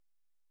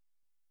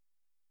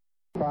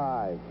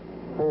5,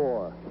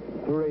 4,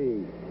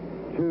 3,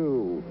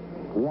 2,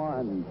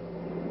 1,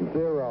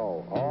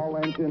 0. All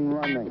engine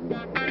running.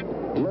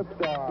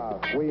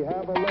 Liftoff. We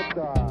have a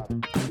liftoff.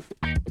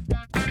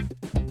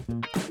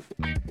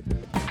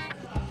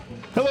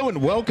 Hello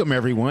and welcome,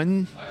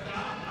 everyone.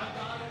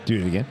 Do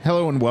it again.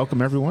 Hello and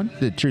welcome, everyone,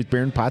 to Truth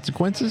Bearing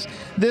Consequences.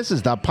 This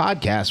is the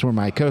podcast where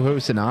my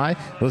co-host and I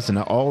listen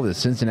to all the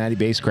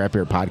Cincinnati-based craft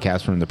beer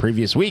podcasts from the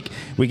previous week.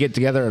 We get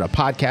together at a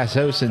podcast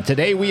host, and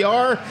today we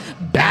are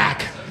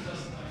back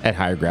at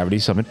Higher Gravity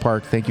Summit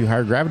Park. Thank you,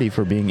 Higher Gravity,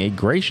 for being a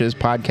gracious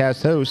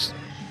podcast host.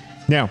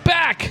 Now,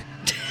 Back!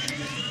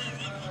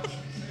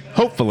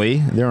 hopefully,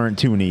 there aren't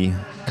too many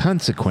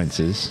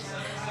consequences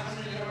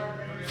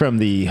from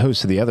the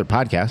host of the other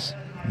podcasts,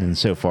 and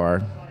so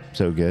far,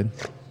 so good.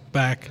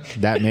 Back.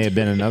 That may have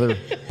been another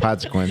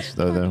consequence,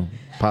 though,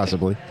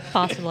 possibly.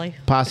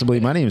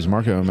 Possibly. My name is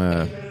Marco. I'm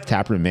a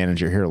taproom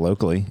manager here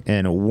locally,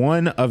 and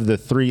one of the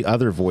three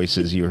other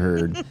voices you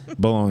heard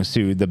belongs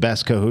to the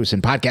best co-host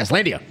in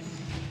Podcastlandia.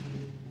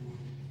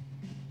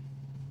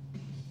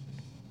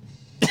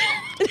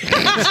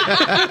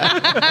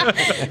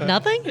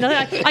 Nothing?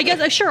 I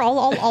guess sure.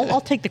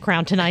 I'll take the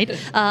crown tonight.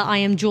 I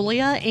am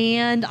Julia,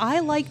 and I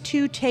like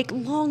to take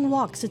long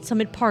walks at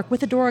Summit Park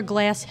with a door of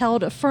glass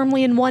held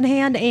firmly in one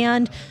hand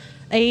and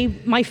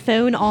my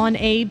phone on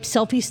a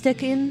selfie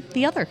stick in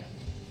the other.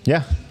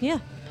 Yeah, Yeah,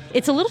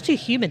 it's a little too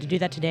humid to do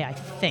that today. I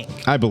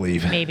think. I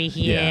believe. Maybe.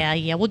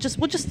 Yeah. We'll just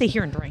stay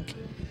here and drink.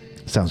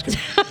 Sounds good.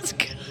 That's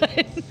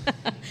good.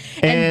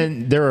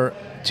 And there are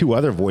two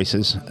other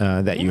voices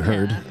that you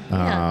heard.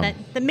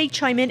 That may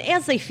chime in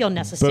as they feel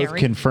necessary. Both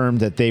confirmed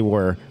that they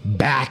were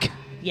back.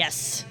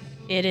 Yes,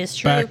 it is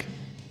true. Back.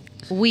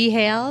 We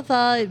have.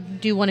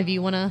 Do one of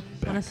you want to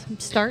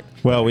start?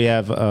 Well, we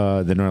have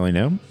the Gnarly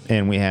Gnome,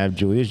 and we have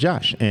Julia's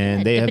Josh,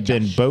 and they have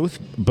been Josh.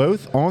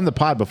 both on the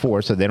pod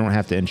before, so they don't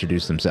have to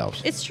introduce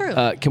themselves. It's true.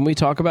 Can we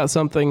talk about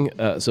something?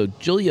 So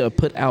Julia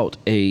put out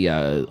a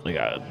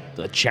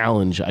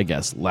challenge, I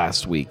guess,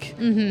 last week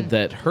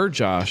that her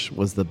Josh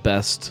was the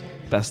best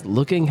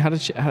looking. How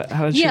did she word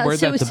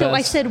that? The So I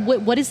best? said,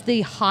 what is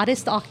the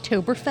hottest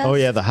Oktoberfest? Oh,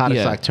 yeah, the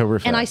hottest Yeah.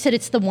 Oktoberfest. And I said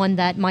it's the one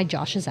that my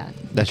Josh is at.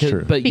 That's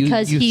true. But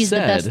Because you he's the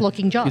said-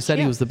 best-looking Josh, You said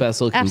yeah. he was the best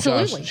looking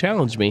Absolutely. Josh.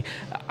 Challenge me.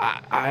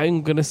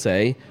 I'm going to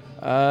say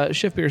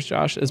Shift Beer's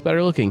Josh is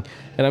better looking,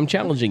 and I'm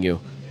challenging you.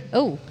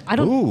 Oh, I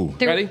don't. Ooh.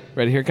 there- Ready?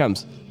 Ready? Here it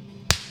comes.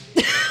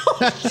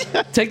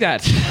 Take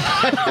that.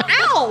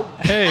 Ow!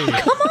 Hey.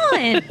 Come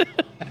on,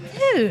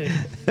 dude.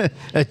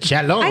 A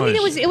challenge. I mean,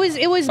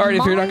 it was. All right,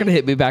 if you're not my- going to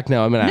hit me back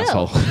now, I'm an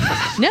asshole.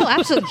 No,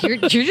 absolutely.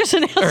 You're just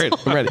an asshole.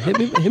 All right, I'm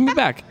ready. Hit me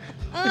back.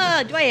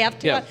 Do I have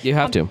to? Yeah, you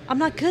have to. I'm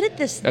not good at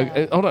this. Though.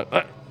 Hold on.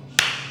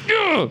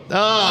 All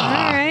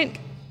right.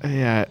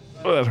 Yeah,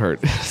 that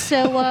hurt.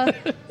 So,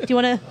 do you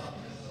want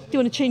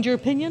to change your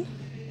opinion?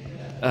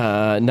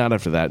 Not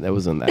after that. That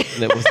wasn't that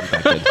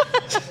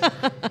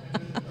good.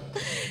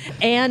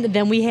 And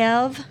then we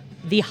have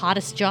the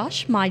hottest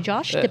Josh, my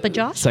Josh, Dippa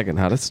Josh. Second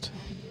hottest.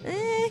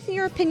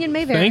 Your opinion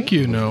may vary. Thank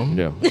you, Gnome.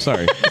 Yeah,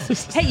 sorry.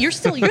 Hey, you're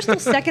still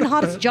second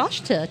hottest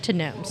Josh to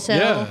know. So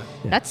Yeah.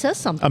 that says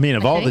something. I mean,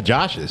 of all think. the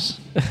Joshes.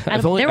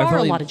 I've only- there I've are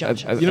only- a lot of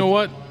Joshes. I've- You know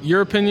what?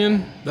 Your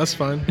opinion, that's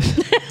fine.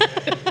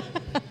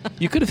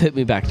 You could have hit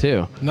me back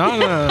too. No.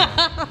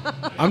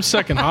 I'm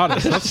second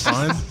hottest. That's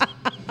fine.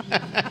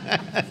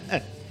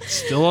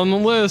 Still on the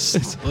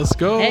list. Let's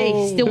go.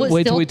 Hey, still was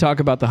Wait till we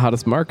talk about the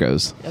hottest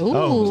Marcos. Ooh.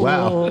 Oh,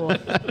 wow.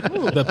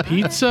 The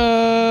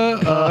pizza.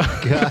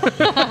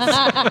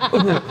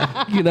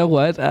 You know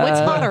what? What's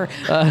hotter?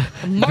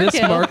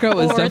 This Marco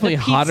is or definitely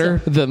the pizza?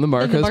 hotter than the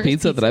Marco's Marco's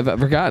pizza that I've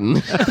ever gotten.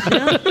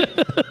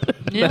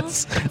 Yeah.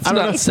 It's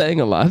not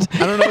saying a lot.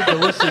 I don't know if the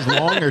list is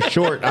long or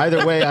short.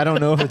 Either way, I don't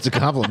know if it's a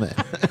compliment.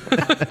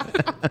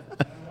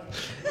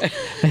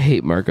 I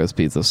hate Marco's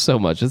pizza so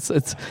much.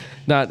 It's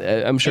not.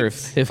 I'm sure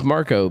if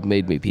Marco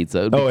made me pizza,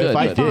 it would be Oh, good. if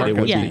I but did, it Marco's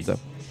would be Yes. pizza.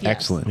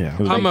 excellent. Yeah. It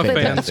was I'm a fan.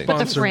 fantastic. But the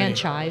Sponsor me.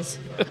 franchise.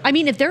 I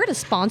mean, if they're to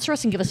sponsor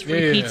us and give us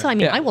free Yeah. pizza, I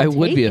mean, Yeah, I will I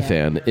would take be a it.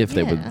 fan if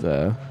they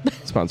would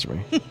sponsor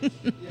me.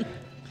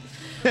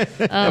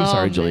 I'm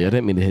sorry, Julia. I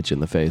didn't mean to hit you in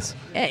the face.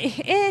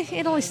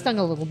 It only stung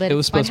a little bit. It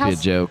was supposed to be a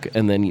joke,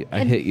 and then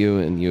I hit you,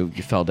 and you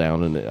fell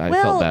down, and I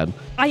felt bad.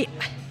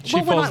 She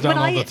falls down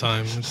all the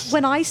time.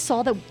 When I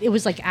saw that it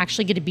was like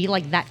actually going to be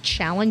like that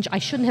challenge, I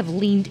shouldn't have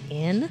leaned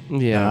in.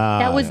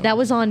 Yeah. That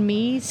was on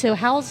me. So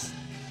how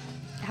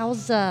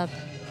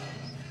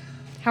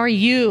are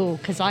you?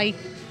 Because I hit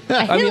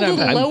mean, a little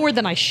I'm- lower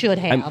than I should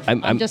have.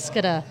 I'm just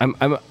gonna.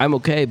 I'm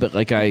okay, but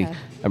like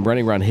I'm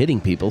running around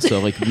hitting people, so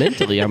like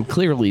mentally I'm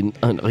clearly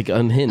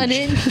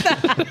unhinged.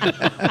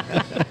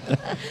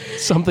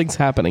 Something's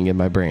happening in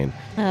my brain.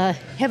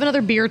 Have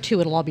another beer or two.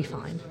 It'll all be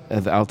fine.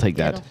 I'll take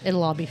that.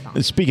 It'll all be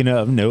fine. Speaking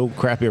of, no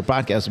craft beer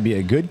podcast would be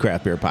a good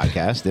craft beer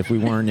podcast if we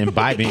weren't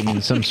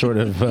imbibing some sort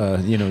of,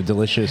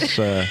 delicious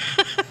I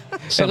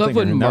something love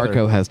when or another.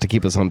 Marco has to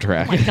keep us on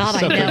track. Oh my God, I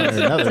Something know. or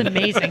another. It's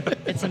amazing.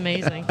 It's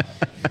amazing.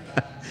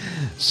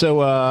 So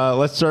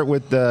let's start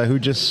with who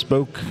just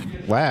spoke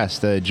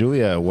last.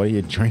 Julia, what are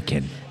you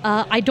drinking?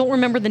 I don't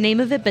remember the name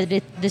of it, but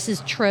this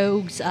is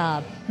Trogue's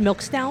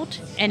milk stout,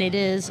 and it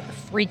is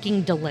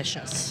freaking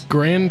delicious.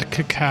 Grand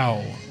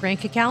Cacao. Grand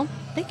Cacao,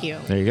 thank you.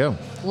 There you go.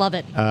 Love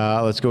it.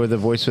 Let's go with the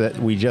voice that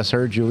we just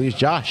heard, Julie's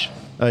Josh.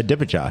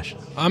 Dip it, Josh.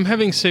 I'm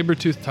having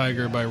Sabertooth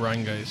Tiger by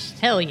Rheingeist.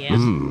 Hell yeah.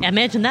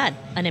 Imagine that.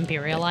 An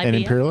Imperial IPA. An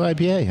Imperial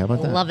IPA. How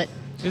about that? Love it.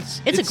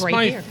 It's a great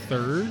my beer.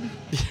 third.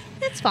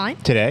 It's fine.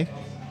 Today?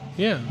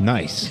 Yeah.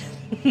 Nice.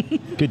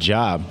 Good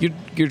job.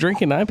 You're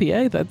drinking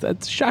IPA?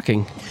 That's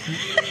shocking.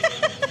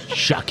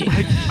 Shocking.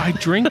 I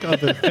drink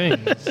other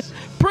things.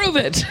 Prove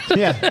it.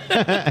 Yeah.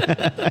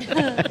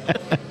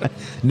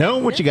 No,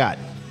 what you got?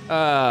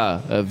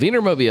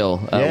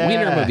 Wienermobile. Yeah.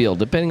 Wienermobile,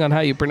 depending on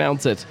how you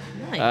pronounce it.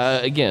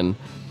 Nice. Again,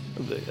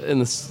 in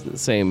the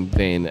same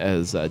vein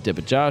as Dip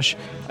It Josh,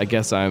 I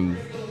guess I'm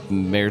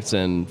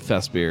Märzen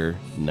Festbier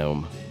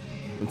Gnome.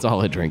 That's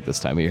all I drink this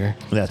time of year.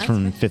 That's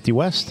from 50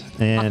 West.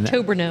 And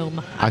October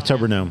Gnome.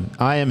 October Gnome.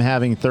 I am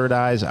having Third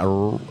Eye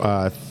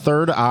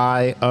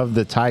of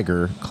the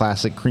Tiger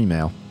Classic Cream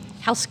Ale.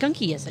 How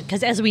skunky is it?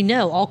 Because as we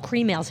know, all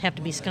cream ales have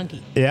to be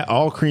skunky. Yeah,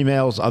 all cream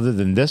ales other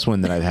than this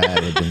one that I've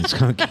had have been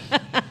skunky.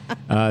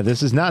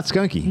 This is not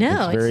skunky.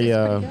 No, it's very, pretty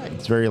good.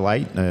 it's very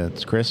light.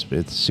 It's crisp.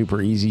 It's super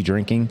easy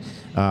drinking.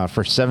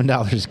 For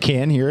 $7 a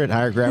can here at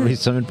Higher Gravity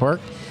Summit Park,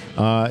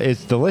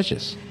 it's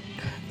delicious.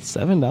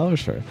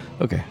 $7 for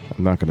okay.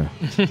 I'm not gonna.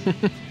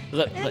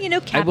 You know, I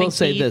will capping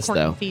say fee, this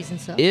corking though: fees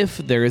and stuff. if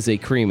there is a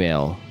cream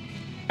ale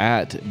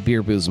at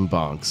Beer Booze and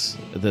Bonks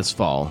this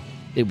fall,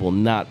 it will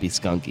not be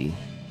skunky.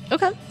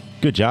 Okay.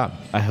 Good job.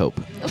 I hope.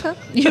 Okay.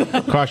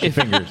 Cross your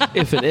fingers.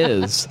 If it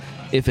is,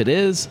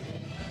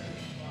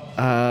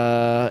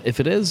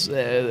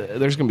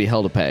 there's gonna be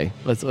hell to pay.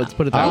 Let's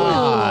put it that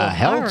way.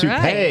 Hell All to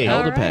right, pay. Hell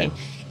all to pay. right.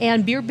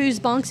 And Beer Booze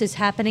Bonks is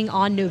happening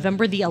on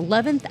November the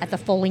 11th at the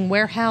Foaling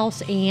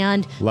Warehouse,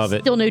 and Love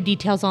it. still no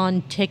details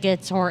on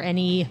tickets or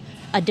any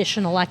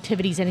additional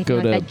activities, anything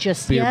Go like to that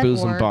just yet.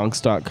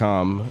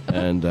 beerboozeandbonks.com,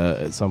 and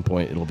at some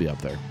point it'll be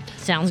up there.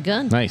 Sounds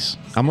good. Nice.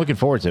 I'm looking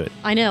forward to it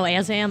I know,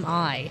 as am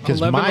I. because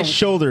 11 my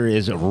shoulder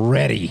is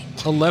ready.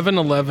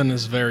 11/11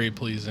 is very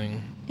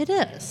pleasing. It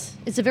is.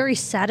 It's a very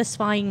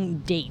satisfying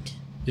date.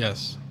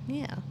 Yes.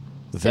 Yeah.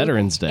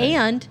 Veterans Day.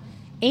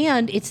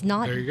 And it's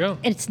not. There you go.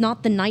 It's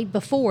not the night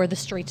before the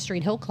Straight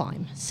Street Hill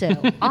climb, so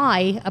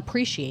I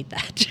appreciate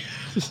that.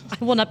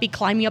 I will not be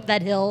climbing up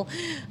that hill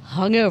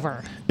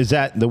hungover. Is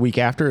that the week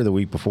after or the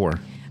week before?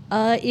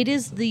 It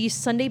is the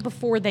Sunday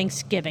before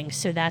Thanksgiving,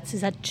 so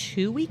is that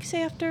 2 weeks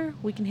after?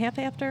 Week and a half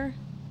after?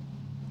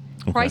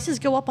 Prices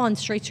go up on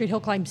Straight Street Hill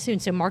climb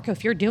soon, so Marco,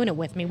 if you're doing it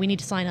with me, we need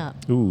to sign up.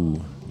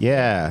 Ooh,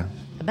 yeah.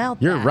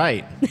 About You're that.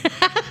 right.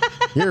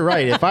 You're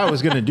right. If I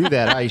was going to do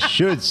that, I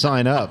should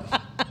sign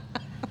up.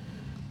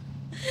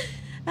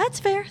 That's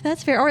fair.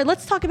 That's fair. All right,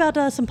 let's talk about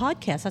some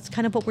podcasts. That's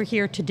kind of what we're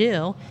here to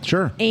do.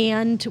 Sure.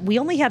 And we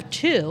only have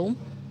two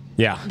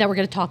Yeah. that we're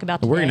going to talk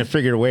about today. We're going to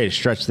figure a way to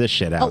stretch this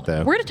shit out, though.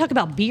 We're going to talk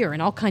about beer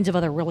and all kinds of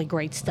other really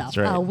great stuff.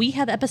 That's right. We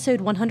have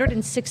episode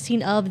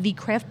 116 of the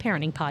Craft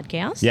Parenting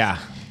Podcast. Yeah.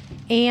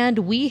 And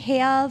we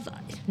have,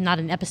 not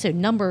an episode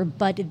number,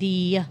 but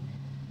the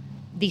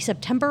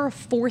September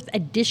 4th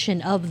edition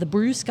of the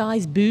Brew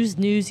Skies Booze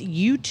News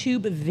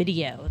YouTube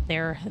video.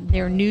 Their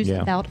news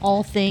Yeah. about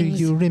all Do things.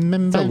 you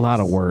remember? That's a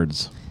lot of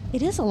words.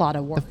 It is a lot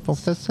of work.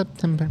 4th of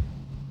September.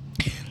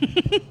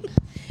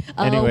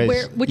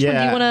 Anyways, which one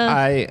do you want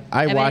to?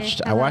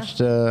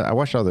 I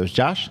watched all those.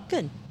 Josh,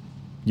 Good.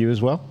 you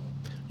as well?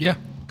 Yeah.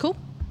 Cool.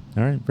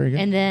 All right, very good.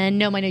 And then,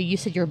 no, I know you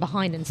said you're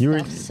behind and You were-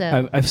 stuff.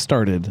 So, I've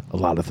started a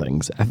lot of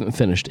things. I haven't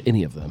finished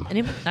any of them.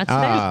 anyway, that's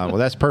well,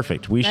 that's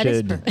perfect. We That is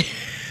should perfect.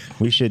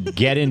 we should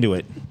get into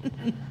it.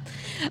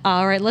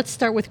 All right, let's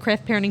start with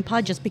Craft Parenting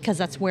Pod, just because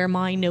that's where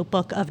my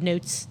notebook of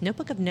notes.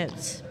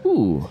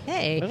 Ooh,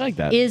 Hey, I like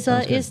that.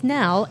 Is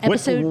now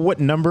episode. What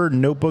number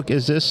notebook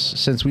is this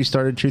since we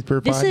started Truth Beer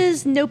Pod? This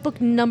is notebook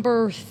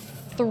number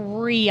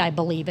 3, I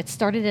believe. It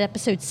started at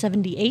episode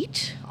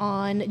 78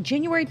 on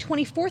January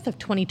 24th of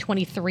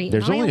 2023.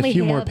 There's and I only a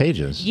few more have-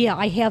 pages. Yeah,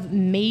 I have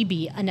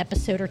maybe an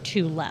episode or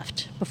 2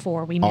 left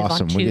before we move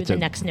Awesome. on We to get the to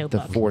next the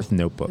notebook. 4th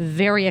notebook.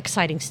 Very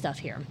exciting stuff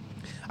here.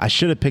 I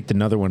should have picked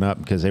another one up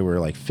because they were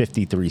like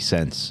 53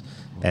 cents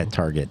at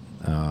Target.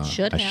 I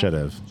should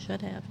have.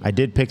 Should have. I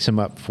did pick some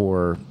up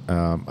for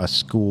a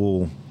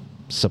school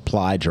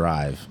supply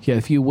drive. Yeah,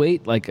 if you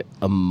wait like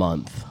a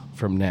month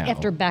from now,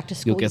 After back to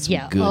school, you'll get some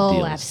yeah. good oh,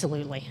 deals.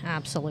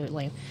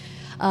 absolutely.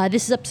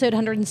 This is episode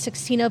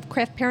 116 of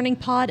Craft Parenting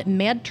Pod,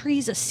 Mad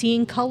Trees,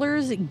 Seeing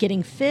Colors,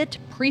 Getting Fit,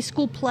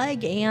 Preschool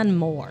Plague, and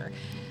more.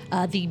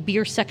 The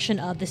beer section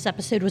of this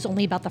episode was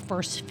only about the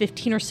first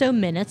 15 or so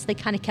minutes. They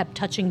kind of kept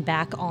touching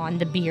back on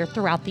the beer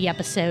throughout the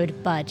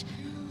episode, but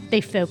they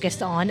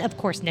focused on, of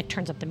course, Nick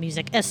turns up the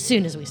music as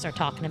soon as we start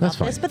talking about That's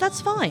fine. this, but that's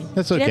fine.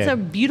 That's It okay. adds a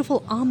beautiful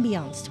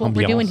ambiance to what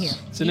we're doing here.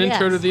 It's an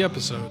intro to the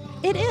episode.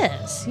 It is.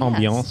 Yes.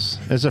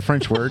 Ambiance is a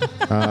French word,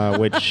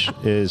 which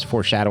is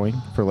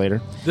foreshadowing for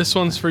later. This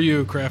one's for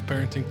you, Craft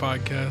Parenting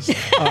Podcast.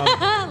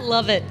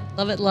 Love it.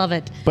 Love it. Love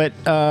it. But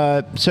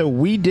so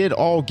we did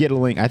all get a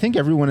link. I think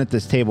everyone at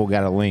this table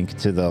got a link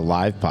to the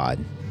live pod.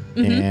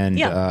 and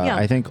Yeah.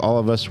 I think all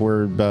of us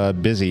were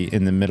busy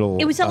in the middle.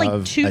 It was at like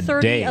of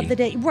 2:30 of the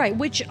day, right?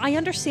 Which I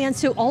understand.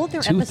 So all of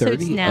their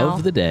episodes 2:30 now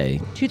of the day.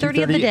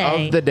 2:30 of the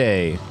day. Of the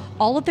day.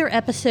 All of their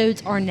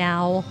episodes are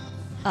now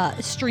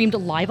streamed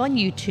live on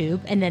YouTube,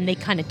 and then they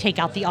kind of take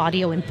out the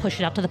audio and push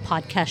it out to the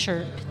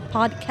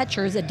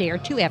podcatchers a day or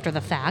two after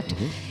the fact.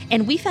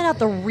 And we found out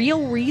the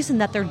real reason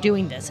that they're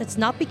doing this. It's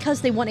not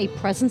because they want a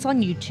presence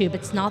on YouTube.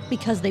 It's not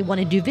because they want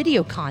to do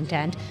video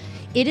content.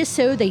 It is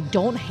so they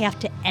don't have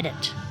to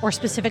edit, or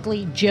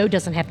specifically, Joe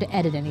doesn't have to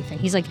edit anything.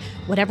 He's like,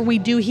 whatever we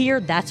do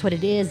here, that's what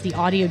it is. The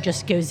audio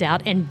just goes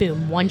out, and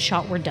boom, one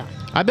shot, we're done.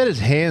 I bet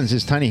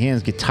his tiny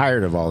hands get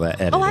tired of all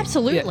that editing. Oh,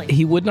 absolutely. Yeah,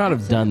 he would not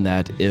have done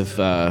that if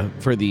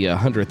for the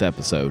 100th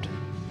episode.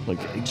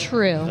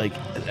 True. Like,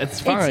 it's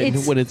fine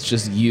it's- when it's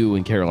just you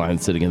and Caroline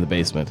sitting in the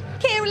basement.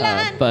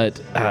 Caroline!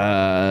 But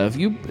if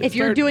you're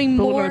you're doing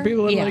more,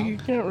 people, yeah. like, you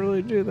can't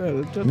really do that.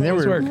 It doesn't There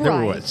always were, work. there were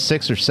Right. what,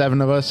 6 or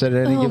 7 of us at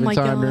any Oh given my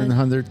time during the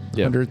God. 100th.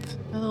 Yeah. 100th.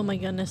 Oh my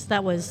goodness,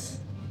 that was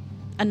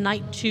a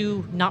night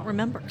to not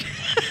remember.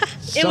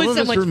 Some was of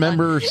so us much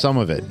remember some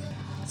of it.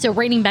 So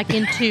reining back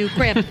into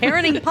Craft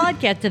Parenting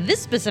Podcast to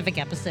this specific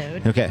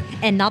episode. Okay.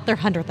 And not their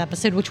 100th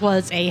episode, which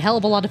was a hell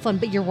of a lot of fun,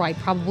 but you're right,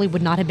 probably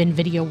would not have been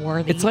video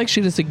worthy. It's like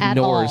she just at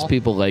ignores all.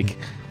 people like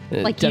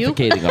Like you?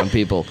 defecating on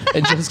people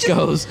and just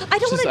goes. I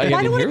don't just, wanna- I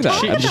didn't don't wanna hear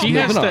that. talk I'm just She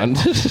has moving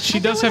on. she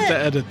does have to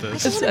edit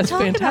this. I don't wanna That's talk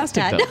about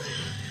fantastic, that. though.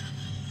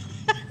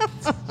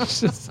 It's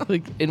just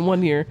like in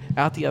one ear,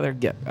 out the other.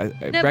 Yeah, I just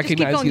keep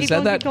recognize going, you keep said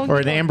going, that. keep going, Or an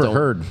keep going. Amber Don't-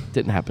 Heard.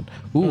 Didn't happen.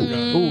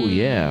 Ooh,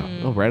 yeah.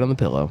 Oh, right on the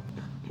pillow.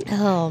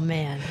 Oh,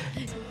 man.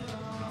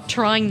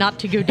 Trying not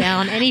to go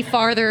down any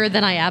farther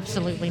than I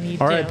absolutely need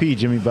to. R.I.P.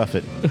 Jimmy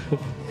Buffett. Don't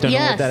know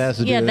Yes. what that has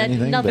to do Yeah, with that-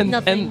 anything. nothing-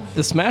 but- And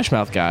the Smash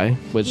Mouth guy,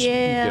 which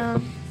Yeah.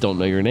 don't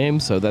know your name,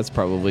 so that's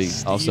probably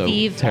also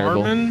Steve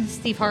terrible. Harmon?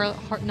 Steve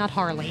not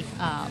Harley.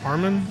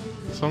 Harmon?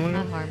 Something?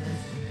 Not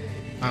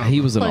Harmon.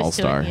 He was an Close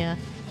to it, all-star. yeah.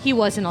 He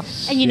was an all.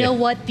 And you know Yeah.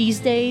 what? These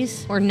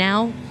days, or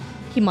now,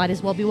 he might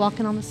as well be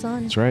walking on the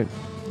sun. That's right.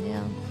 Yeah.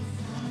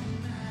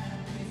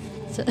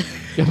 So,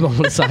 A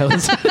moment of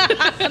silence.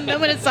 a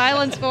moment of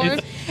silence for him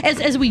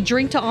as we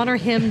drink to honor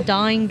him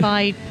dying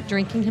by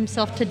drinking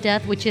himself to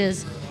death, which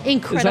is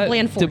incredibly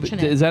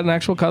unfortunate. Is that an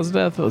actual cause of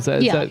death? Is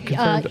that, is that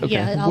confirmed? Okay.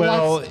 yeah.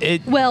 Well,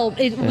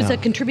 it was Yeah. a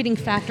contributing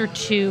factor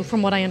to,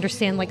 from what I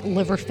understand, like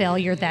liver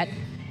failure that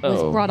was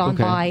Oh, brought on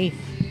okay. by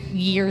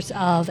years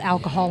of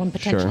alcohol and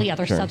potentially Sure,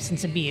 other sure.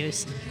 substance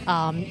abuse.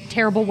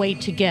 Terrible way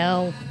to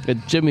go.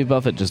 Jimmy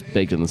Buffett just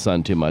baked in the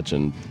sun too much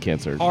and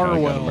cancer. kinda got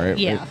him, Harwell. right?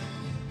 Yeah. Right?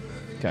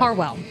 Okay.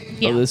 Harwell.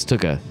 Yeah. Oh, this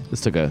took a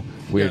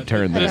weird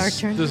turn there. Dark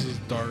turn. This is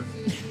dark.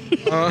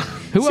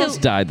 Who So- else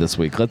died this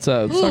week? Let's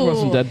talk about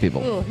some dead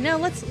people. Ooh, no,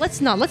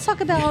 let's not. Let's talk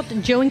about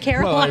Joe and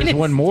Caroline. well, there's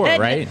one more, instead.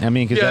 right? I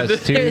mean, because Yeah,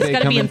 that's 2. It's They got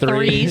to come be in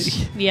threes.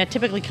 threes. Yeah,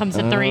 typically comes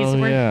in threes. Oh,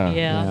 We're- yeah.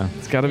 Yeah.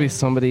 It's got to be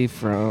somebody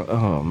from.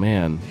 Oh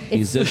man,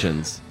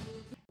 musicians.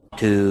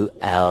 2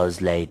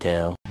 hours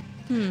later.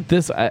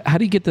 This. How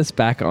do you get this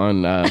back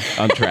on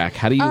track?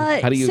 How do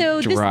you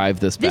so drive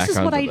this back is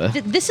what onto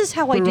the? this is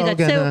how I We're do all that.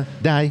 So gonna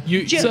die.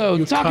 So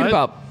You talking cut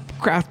about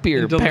craft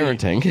beer and delete.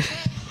 parenting.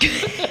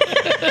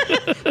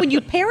 when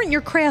you parent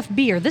your craft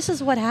beer, this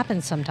is what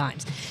happens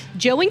sometimes.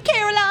 Joe and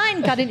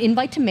Caroline got an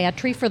invite to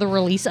Mattree for the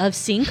release of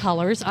Seeing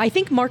Colors. I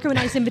think Marco and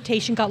I's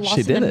invitation got lost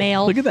She in did the it.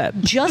 mail. Look at that.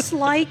 Just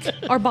like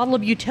our bottle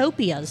of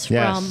Utopias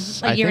Yes.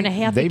 from a I year and a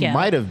think half they ago.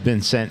 might have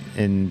been sent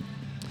in.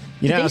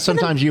 You Did know, they how send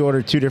them- sometimes you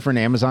order 2 different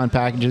Amazon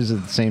packages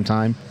at the same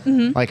time.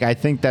 Like I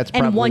think that's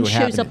probably and one what shows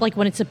happened. up like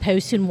when it's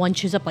supposed to, and one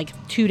shows up like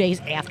 2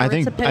 days after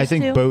it's supposed I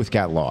think to. both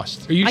got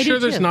lost. Are you I do sure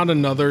there's too. not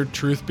another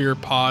Truth Beer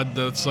pod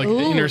that's like Ooh,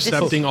 this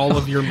intercepting is- all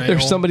of your mail?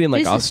 There's somebody in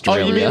like This is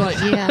Australia.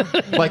 true. Yeah.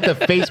 Like the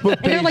Facebook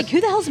And they're page. like,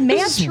 who the hell's is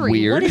Mattree?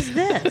 weird. What is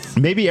this?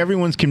 Maybe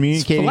everyone's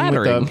communicating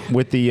flattering.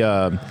 with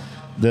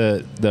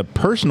the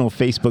personal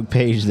Facebook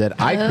page that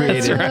I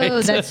created,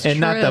 Oh, that's and true.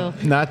 not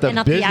the and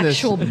not business the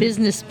actual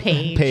business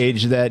page.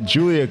 page that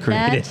Julia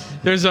created.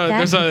 That- There's a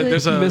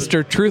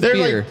Mr. Truth They're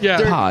Beer like-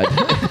 Yeah. Pod.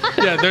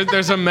 yeah.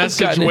 There's a message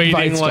gotten waiting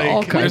invites to all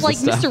like kinds there's,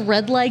 of like stuff. Mr.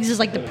 Redlegs is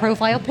like the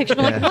profile picture.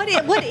 I'm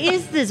like, what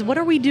is this? What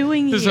are we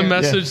doing there's here? a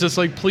message that's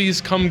like,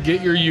 please come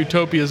get your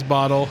Utopias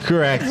bottle.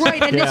 Correct.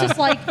 Right, and Yeah. it's just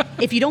like,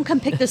 if you don't come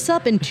pick this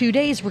up in 2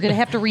 days, we're gonna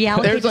have to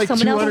reallocate There's to like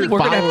someone else. 200 We're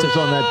gonna have followers to-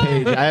 on that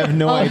page. I have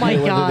no Oh my idea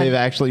whether God. they've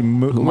actually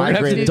We're gonna have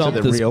to migrated dump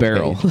to the this real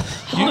barrel. page.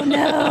 Oh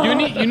no!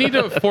 You need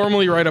to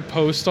formally write a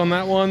post on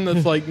that one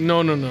that's like,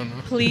 no.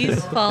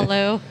 Please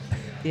follow.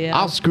 Yeah.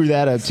 I'll screw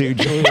that up too.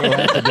 Julia will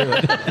have to do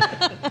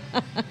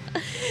it.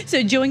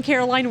 So Joe and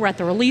Caroline were at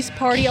the release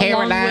party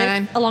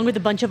Caroline. along with a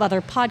bunch of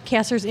other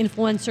podcasters,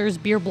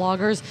 influencers, beer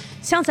bloggers.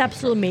 Sounds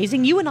absolutely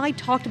amazing. You and I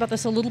talked about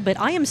this a little bit.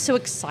 I am so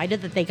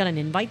excited that they got an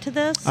invite to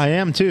this. I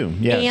am too.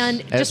 Yes.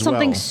 and as just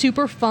something well.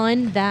 super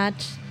fun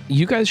that,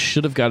 You guys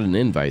should have got an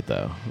invite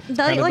though.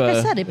 Kind of like I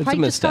a- said, it it's a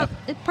probably just got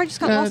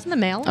misstep. lost in the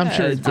mail. I'm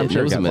sure. It I'm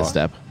sure it was a got lost.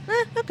 misstep.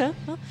 Okay.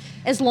 Well,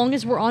 as long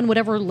as we're on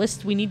whatever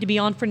list we need to be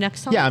on for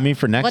next time. Yeah, I mean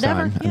for next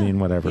Whatever. time. Yeah. I mean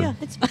whatever. Yeah,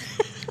 it's fine.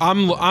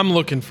 I'm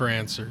looking for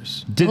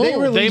answers. Did they Oh.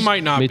 release? They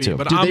might not Me be, too.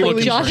 but Did I'm they looking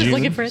release for Josh is June?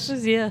 looking for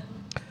answers. Yeah.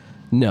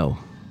 No.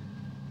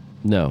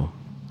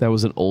 That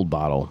was an old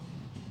bottle.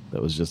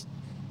 That was just.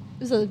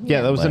 It was a,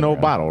 Yeah, that was an old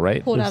bottle,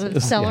 right? pulled out of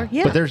the cellar.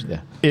 Yeah. But there's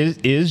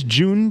is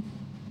June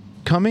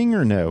coming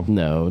or no?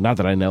 No, not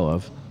that I know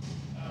of.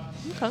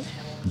 Okay.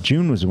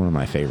 June was one of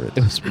my favorites.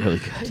 It was really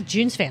good.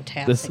 June's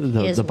fantastic. This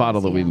He is the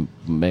bottle that yeah. we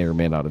may or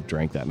may not have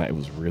drank that night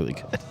was really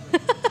good.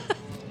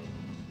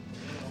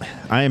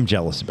 I am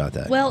jealous about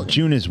that. Well-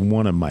 June is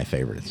one of my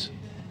favorites.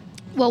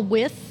 Well,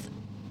 with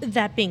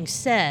that being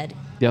said,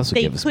 They also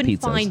they gave us couldn't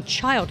pizzas. find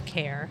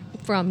childcare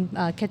from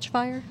Catch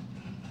Fire.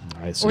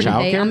 I assume. did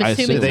they? I'm Childcare?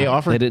 assuming Did they so.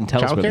 offer They didn't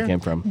tell us where they childcare? came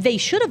from. They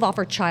should have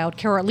offered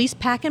childcare, or at least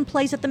pack and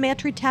plays at the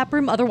Mantry Tap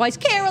Room. Otherwise,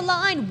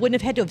 Caroline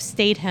wouldn't have had to have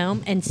stayed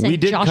home and sent We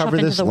did Josh cover off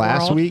into this the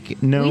last world.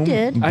 week. No, we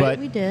did. but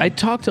we did. I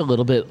talked a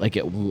little bit like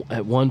at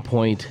one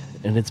point,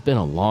 and it's been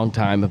a long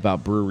time,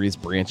 about breweries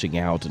branching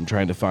out and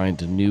trying to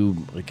find new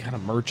like kind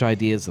of merch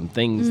ideas and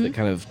things Mm-hmm. that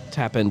kind of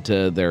tap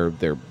into their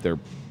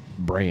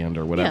brand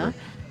or whatever.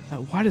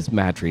 Why does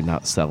Matry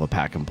not sell a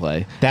pack and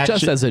play that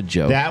just should- as a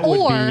joke? that would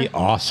Or- be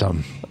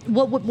awesome.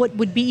 what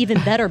would be even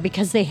better,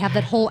 because they have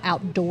that whole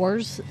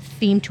outdoors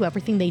theme to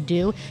everything they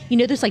do. You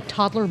know, there's like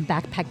toddler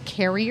backpack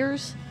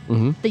carriers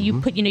that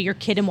you put, your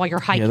kid in while you're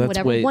hiking, that's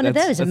whatever. way- One of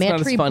that's- those, a that's not as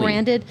Mantry funny.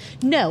 branded.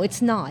 No,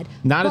 it's not.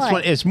 Not as But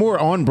fun. It's more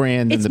on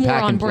brand than It's the more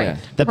pack on and play. brand.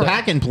 The Correct.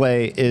 pack and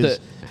play is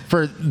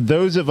for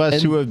those of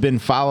us who have been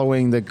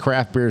following the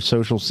craft beer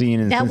social scene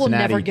in That will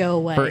Cincinnati never go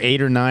away. for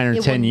 8 or 9 or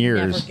It 10 will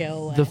years. Never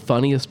go away. The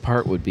funniest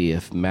part would be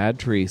if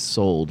Matry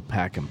sold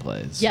pack and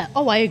plays. Yeah.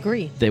 Oh, I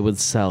agree. They would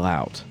sell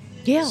out.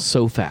 Yeah.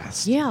 So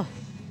fast. Yeah.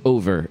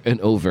 Over and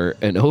over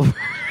and over.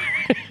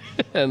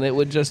 And it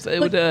would just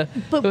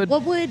but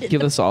what would give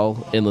the- us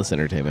all endless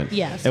entertainment.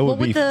 Yes. It would what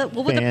would be the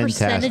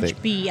percentage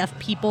fantastic. be of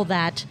people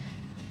that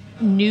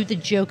knew the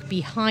joke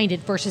behind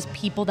it versus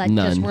people that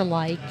just None. were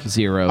like,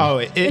 Zero. Oh,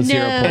 it's No,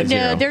 0.0.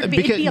 no, there'd be,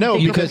 it'd be a bigger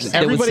because percentage. It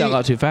would everybody sell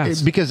out too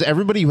fast. Because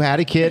everybody who had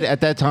a kid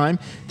at that time,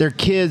 their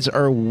kids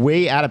are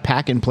way out of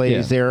pack and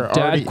plays. They're Dad,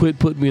 already quit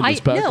putting me in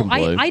this pack and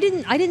play.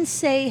 I didn't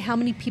say how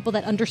many people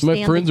that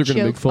understand friends the are gonna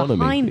joke make fun of me.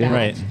 behind Yeah. that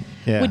Right.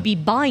 Yeah. would be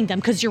buying them,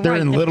 because you're they're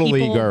right. in the Little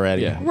people- League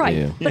already. Yeah.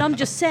 Right. But I'm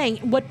just saying,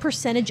 what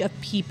percentage of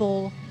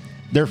people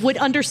They're would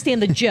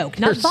understand the joke?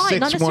 they're Not buy,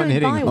 not 6'1" necessarily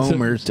hitting buy one.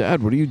 homers,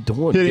 Dad, what are you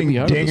doing? Get hitting me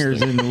out of this dingers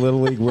thing. in the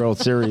Little League World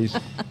Series. Joe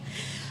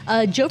Dad,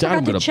 I'm forgot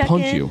to gonna check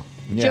punch in. you.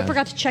 Yeah. Joe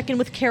forgot to check in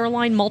with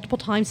Caroline multiple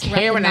times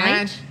throughout the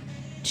night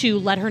to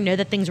let her know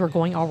that things were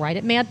going all right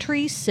at Mad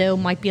Tree. So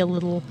might be a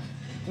little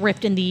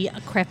rift in the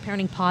craft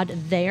parenting pod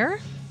there.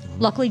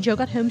 Luckily, Joe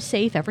got home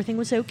safe. Everything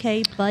was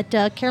okay. But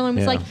Caroline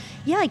was Yeah. like,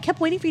 "Yeah, I kept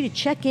waiting for you to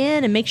check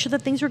in and make sure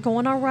that things were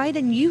going all right,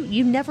 and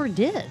you never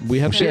did." We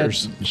have She had,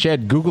 shares. she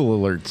had Google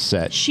alerts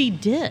set. She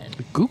did.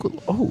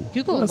 Google. Oh,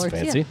 Google that's alerts,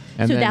 fancy. yeah.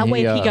 And so then that way,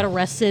 he, if he got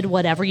arrested,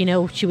 whatever,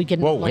 she would get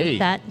an Whoa, alert wait.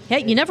 that.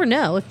 Hey, you never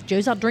know if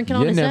Joe's out drinking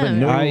on You his never own.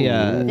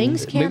 know.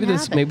 Things can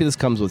happen. Maybe this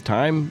comes with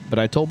time, but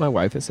I told my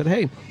wife, I said,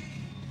 hey,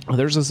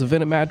 there's this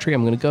event at Mad Tree.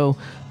 I'm going to go.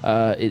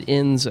 It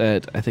ends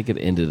at, I think it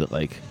ended at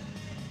like,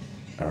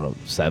 I don't know,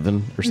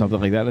 7 or something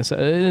like that. And I said,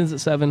 it ends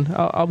at 7.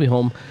 I'll be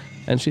home.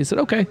 And she said,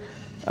 okay.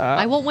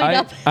 I won't wait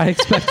up. I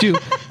expect you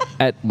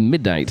at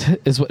midnight,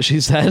 is what she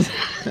said.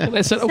 And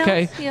I said, Sounds-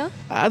 okay. yeah.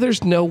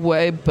 There's no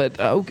way, but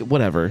okay,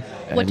 whatever.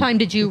 What And time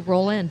did you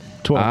roll in?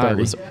 I 12:30.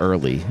 was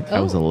early.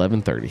 I was Oh.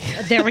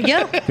 11:30. There we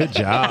go. Good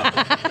job.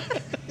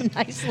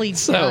 Nicely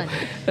So done.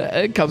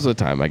 it comes with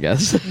time, I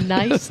guess.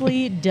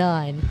 Nicely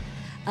done.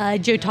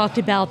 Joe talked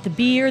about the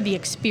beer, the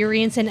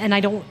experience, and I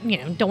don't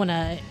want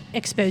to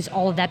expose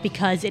all of that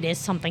because it is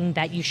something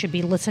that you should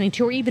be listening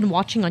to or even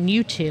watching on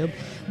YouTube.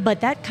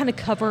 But that kind of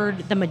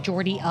covered the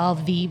majority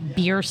of the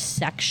beer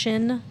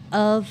section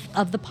of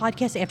the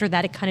podcast. After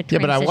that, it kind of Yeah,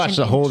 but I watched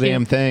the whole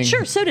damn thing.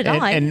 Sure, so did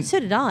And- I. and So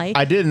did I.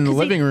 I did in the 'Cause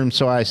living room,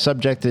 so I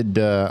subjected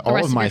all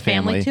rest of of my your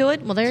family to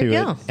it? Well, there you to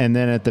go. it. And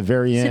then at the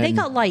very end, So they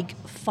got like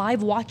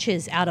 5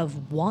 watches out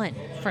of 1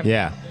 from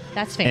yeah,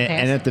 That's And- fantastic.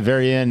 And at the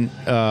very end,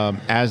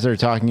 as they're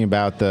talking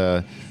about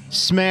the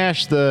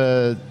smash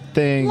the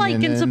thing, like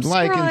and then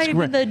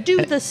subscribe, do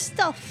the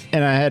stuff.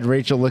 And I had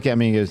Rachel look at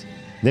me and goes,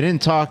 "They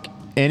didn't talk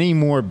any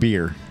more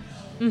beer."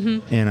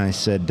 Mm-hmm. And I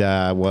said,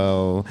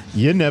 "Well,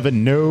 you never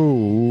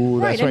know.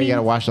 Right, That's I why you mean- got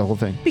to watch the whole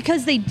thing."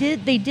 Because they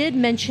did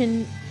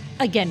mention,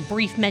 again,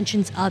 brief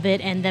mentions of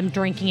it and them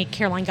drinking it.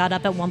 Caroline got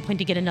up at one point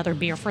to get another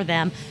beer for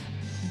them.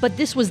 But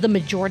this was the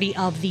majority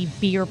of the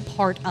beer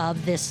part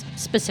of this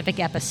specific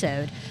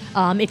episode.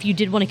 If you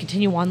did want to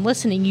continue on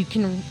listening, you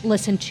can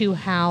listen to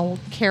how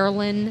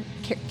Caroline.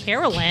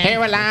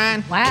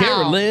 Wow.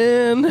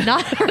 Carolyn.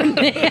 Not her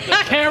name.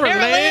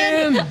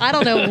 Carolyn. I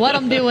don't know what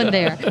I'm doing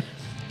there.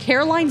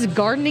 Caroline's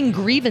gardening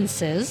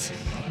grievances.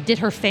 Did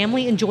her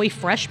family enjoy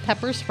fresh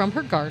peppers from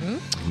her garden?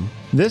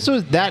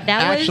 That That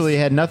actually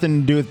was- had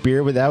nothing to do with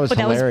beer, but that was But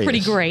that hilarious. was pretty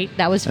great.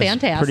 That was That's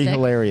fantastic. Pretty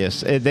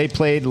hilarious. They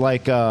played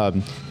like a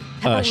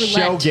about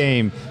shell roulette?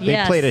 game. They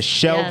Yes, played a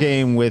shell yes.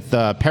 game with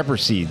pepper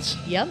seeds.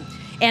 Yep.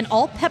 And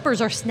all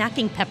peppers are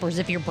snacking peppers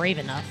if you're brave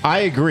enough. I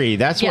agree.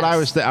 That's what I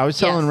was. I was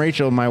telling Yes.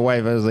 Rachel, my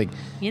wife. I was like,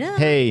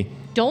 hey,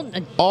 don't.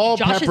 all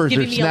Josh is peppers are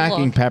giving me a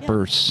snacking look.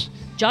 peppers. Yeah.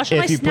 Josh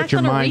and if I you put snacked your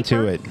on a mind to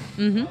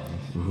Reaper.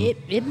 it.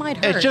 It might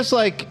hurt. It's just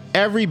like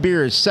every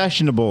beer is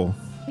sessionable.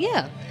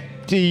 yeah.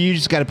 You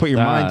just got to put your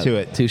mind to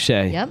it. Touche.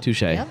 Yep.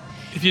 Touche. Yep.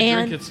 If you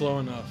And- drink it slow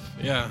enough.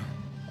 Yeah.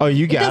 Oh,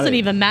 you It got it. doesn't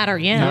even matter.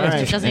 Yeah, All it right.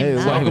 just doesn't Hey,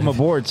 even matter. welcome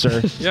aboard,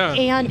 sir. Yeah.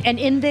 And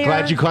in their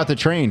Glad you caught the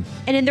train.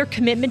 and in their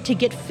commitment to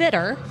get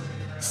fitter,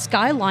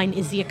 Skyline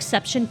is the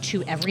exception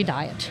to every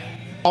diet.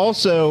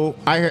 Also,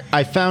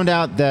 I found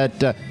out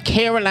that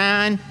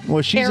Caroline,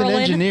 well, she's Carolyn,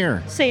 an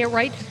engineer. Say it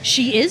right.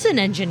 She is an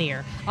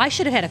engineer. I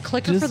should have had a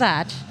clicker for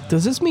that.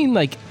 Does this mean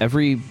like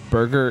every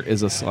burger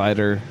is a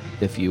slider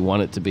if you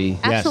want it to be?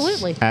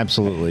 Absolutely. Yes,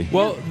 absolutely.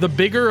 Well, the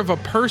bigger of a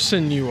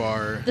person you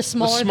are, The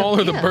smaller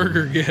the- the yeah.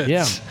 burger gets.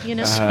 Yeah. You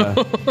know,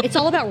 it's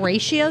all about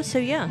ratio. So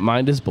yeah,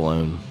 Mind is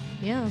blown.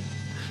 yeah.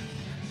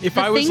 If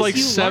The I was things like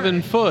you 7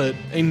 learn. foot,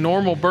 a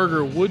normal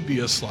burger would be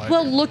a slider.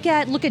 Well, look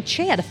at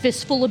Chad, a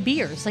fistful of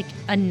beers, like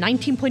a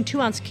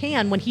 19.2 ounce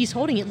can. When he's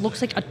holding it,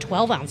 looks like a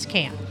 12 ounce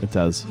can. It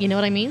does. You know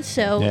what I mean?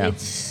 So Yeah.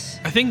 it's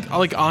I think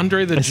like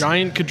Andre the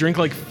Giant could drink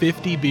like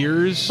 50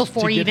 beers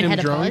before to he get even him had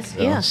a drunk. buzz.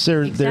 Yeah,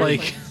 So exactly.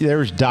 Like-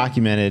 there's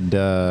documented,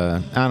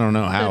 I don't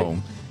know how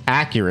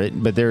accurate,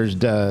 but there's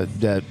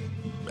the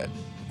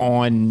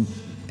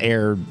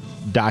on-air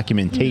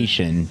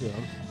documentation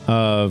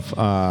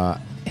of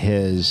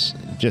his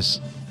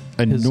just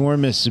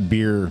enormous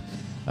beer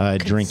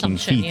drinking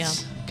Consumption,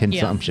 feats. yeah.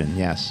 Consumption,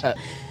 yes.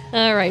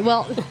 All right.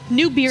 Well,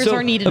 new beers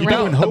are needed. doing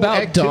Right? whole about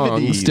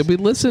activities. dongs, did we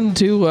listen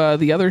to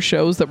the other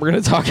shows that we're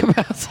going to talk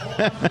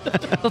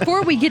about?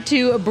 Before we get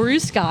to Brew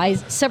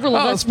Skies, several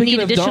of Oh, us speaking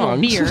need of additional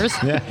dongs. beers.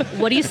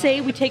 What do you say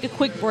we take a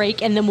quick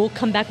break and then we'll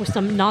come back with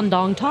some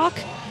non-dong talk?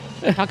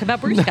 Talk about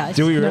Brew Skies.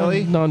 Do we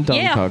really? Non-dong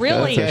Yeah, talk.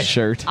 really. That's a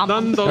shirt.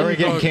 None Are we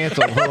getting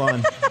canceled? Hold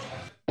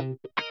on.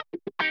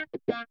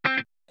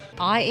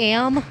 I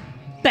am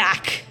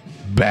back.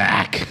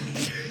 Back.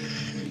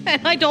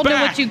 And I don't know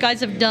Back. what you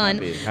guys have done.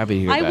 Happy to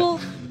hear I that. will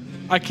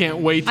I can't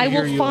wait to I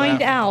hear will you find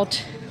laugh.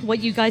 out what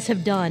you guys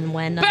have done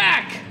when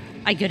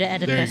I go to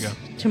edit There you this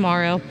go.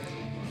 tomorrow.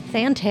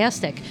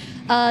 Fantastic.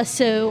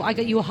 So I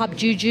got you a Hop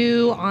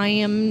Juju. I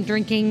am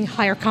drinking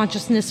Higher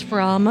Consciousness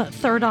from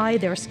Third Eye.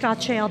 Their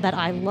Scotch ale that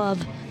I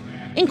love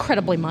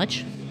incredibly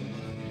much.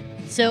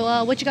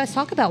 So what you guys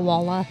talk about,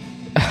 Walla?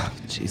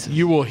 Jesus.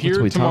 You will What's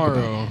hear we talk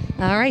tomorrow.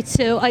 All right.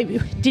 So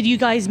did you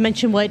guys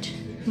mention what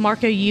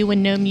Marco, you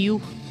and Gnome,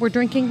 you were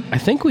drinking? I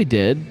think we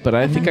did, but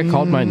I think I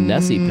called mine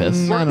Nessie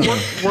Piss.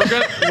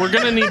 We're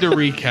gonna need to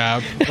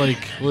recap, like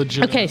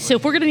legit. Okay, so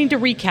if we're going to need to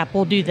recap,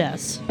 we'll do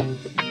this.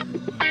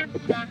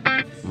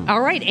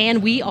 All right,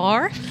 and we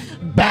are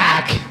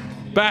Back.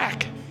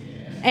 Back.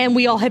 and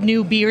we all have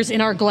new beers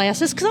in our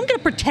glasses because I'm going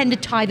to pretend to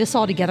tie this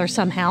all together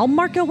somehow.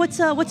 Marco, what's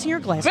in your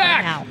glass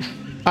right now?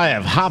 I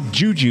have Hop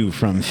Juju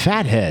from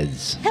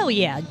Fatheads. Hell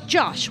yeah.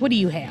 Josh, what do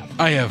you have?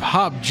 I have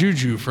Hop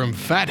Juju from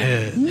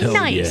Fathead.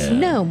 Nice.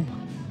 No.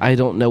 I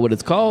don't know what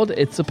it's called.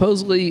 It's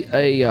supposedly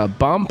a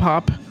bomb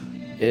pop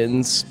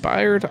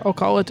inspired, I'll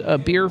call it, a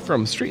beer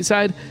from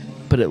Streetside,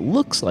 but it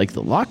looks like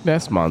the Loch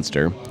Ness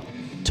Monster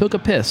took a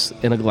piss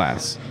in a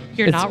glass.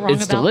 You're not wrong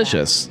It's about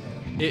delicious,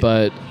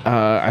 but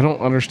I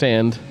don't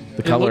understand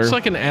the It color. looks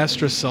like an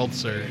Astra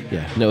Seltzer.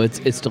 Yeah, no,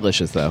 it's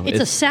delicious though. It's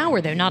a sour,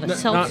 though, not a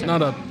seltzer.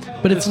 Not a.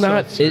 but it's a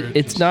not seltzer,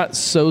 it's just- not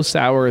so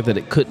sour that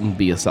it couldn't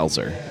be a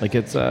seltzer. Like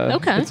it's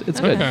Okay. it's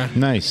good. Okay.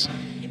 Nice.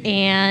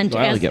 And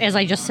Well, I like it. as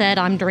I just said,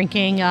 I'm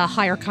drinking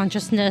Higher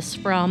Consciousness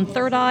from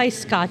Third Eye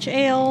Scotch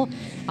Ale.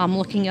 I'm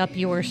looking up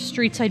your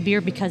Streetside beer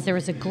because there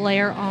was a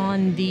glare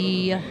on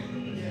the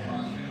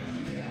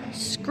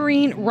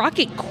screen.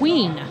 Rocket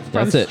Queen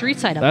from That's it.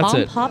 Streetside, a That's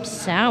bomb it. pop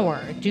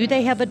sour. Do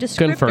they have a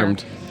descriptor?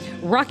 Confirmed.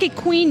 Rocket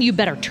Queen, you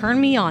better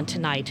turn me on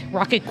tonight.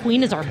 Rocket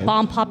Queen is our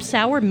bomb pop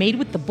sour made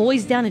with the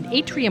boys down at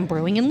Atrium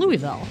Brewing in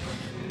Louisville.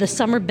 The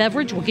summer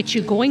beverage will get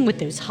you going with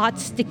those hot,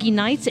 sticky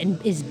nights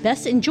and is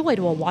best enjoyed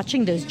while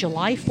watching those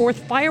July 4th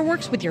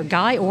fireworks with your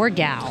guy or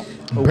gal.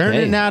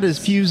 Burning out his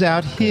fuse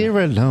out here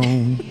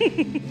alone.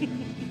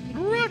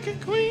 Rocket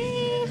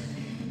Queen.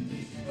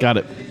 Got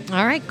it.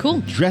 All right, cool.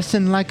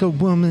 Dressing like a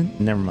woman.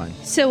 Never mind.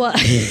 So,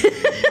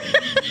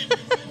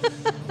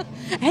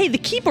 hey, the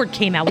keyboard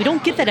came out. We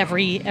don't get that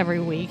every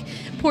week.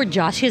 Poor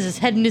Josh, he has his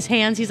head in his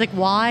hands. He's like,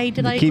 why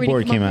did I The agree to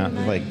keyboard come came up out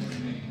with like.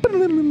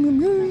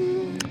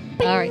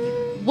 that? All right.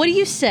 What do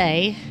you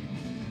say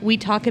we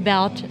talk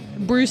about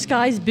Brew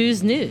Skies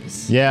Booze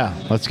News? Yeah,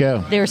 let's go.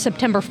 Their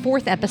September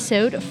 4th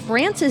episode,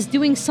 France is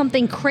doing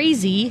something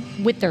crazy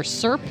with their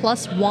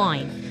surplus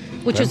wine,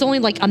 which is only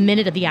like a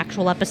minute of the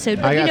actual episode.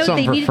 But I got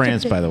something for needed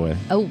France, to, by the way.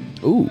 Oh,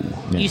 Ooh.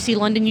 you see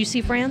London, you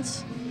see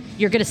France?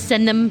 You're going to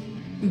send them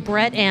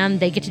Brett, and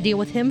they get to deal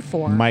with him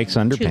for Mike's 2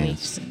 underpants.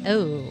 weeks.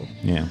 Oh,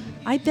 Yeah.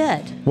 I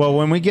bet. Well,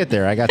 when we get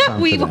there, I got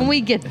something for them. When we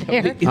get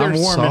there. Either I'm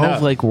warming solve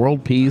up. like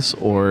world peace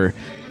or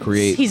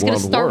create He's going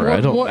world to start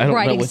war. war. I don't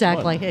right, know which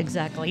exactly, one.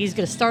 exactly. He's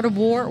going to start a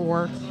war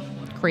or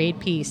create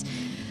peace.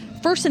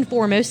 first and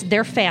foremost,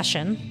 their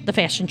fashion, the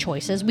fashion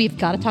choices. We've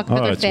got to talk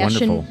about their it's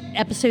fashion wonderful.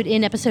 episode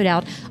in, episode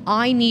out.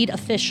 I need a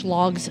Fish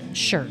Logs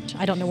shirt.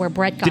 I don't know where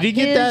Brett got Did he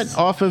get his. that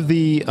off of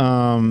the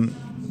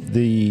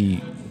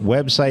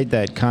website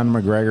that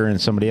Conor McGregor and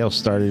somebody else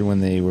started when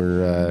they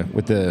were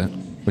with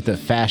the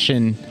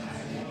fashion?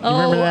 You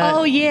remember that?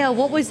 Oh yeah,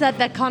 what was that?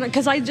 That Connor?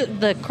 Because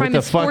the crime With and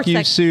the fuck sports. you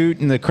that- suit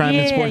and the crime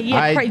and Yeah, sports.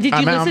 yeah, did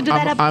you listen to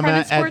that I'm Crime and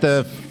at Sports?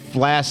 the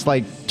last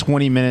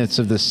 20 minutes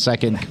of the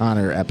second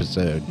Connor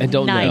episode. I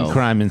don't Nice. know.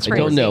 Crime and I don't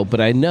sports. know,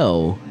 but I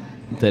know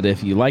that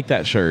if you like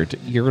that shirt,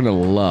 you're gonna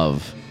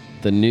love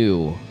the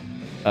new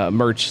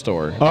merch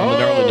store on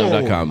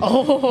thegnarlydome.com.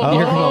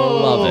 You're gonna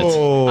love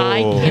it.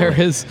 I can't There wait.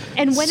 is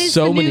And when is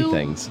so the many new-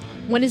 things.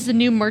 When is the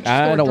new merch store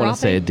I don't want to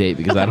say a dropping? date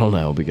because I don't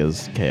know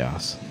because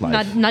chaos.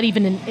 Life. Not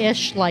even an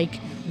ish, like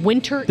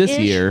winter This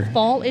year.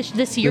 fall ish,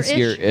 this year This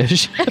year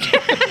ish.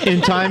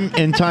 in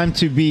time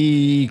to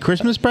be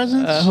Christmas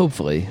presents.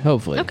 Hopefully.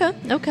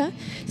 Okay.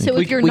 So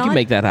we if you're we not, can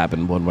make that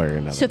happen one way or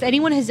another. so if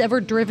anyone has ever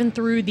driven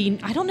through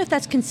I don't know if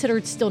that's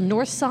considered still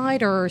North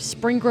Side or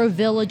Spring Grove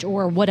Village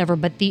or whatever,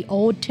 but the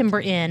old Timber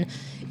Inn,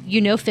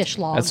 Fish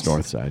Logs. That's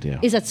North Side, yeah.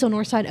 Is that still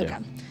North Side?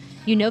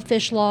 Okay.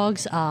 Fish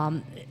Logs.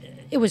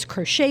 It was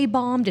crochet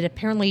bombed. It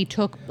apparently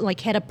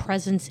had a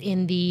presence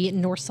in the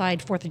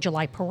Northside 4th of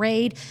July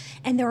parade.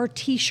 And there are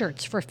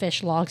T-shirts for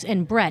Fish Logs.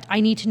 And Brett, I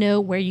need to know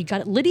where you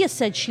got it. Lydia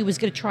said she was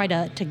going to try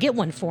to get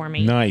one for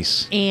me.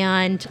 Nice.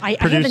 And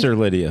Producer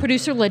Lydia.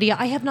 Producer Lydia.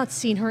 I have not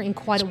seen her in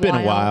quite a while. been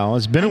a while.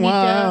 It's been a I need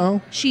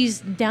while. she's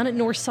down at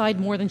Northside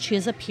more than she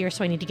is up here,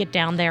 so I need to get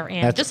down there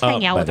and That's just up,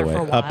 hang out by with the her way, for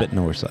a while. up at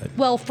Northside.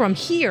 Well, from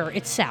here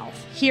it's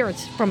south. Here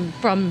it's from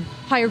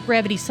Higher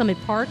Gravity Summit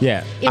Park.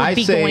 Yeah, it would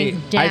be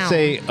going down. I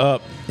say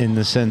up in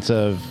the sense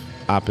of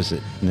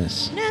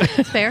oppositeness. Nah,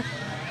 that's fair.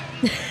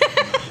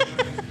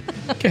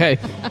 Okay.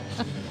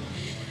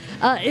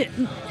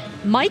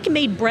 Mike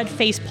made Brett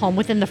facepalm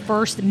within the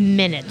first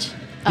minute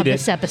of did.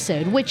 this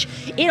episode, which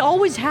it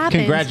always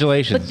happens.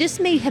 Congratulations. But this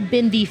may have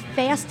been the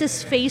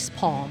fastest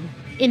facepalm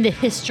in the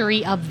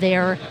history of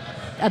their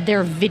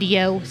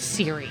video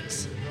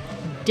series.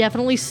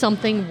 Definitely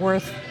something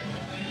worth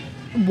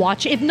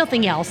watching, if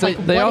nothing else. They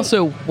What-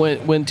 also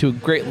went to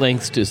great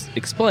lengths to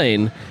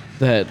explain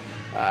that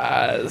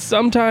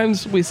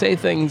sometimes we say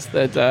things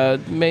that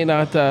may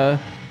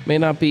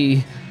not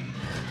be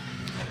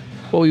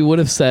what we would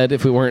have said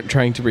if we weren't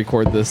trying to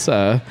record this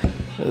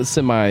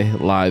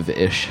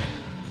semi-live-ish.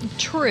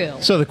 True.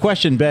 So the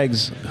question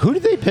begs, who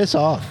did they piss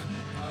off?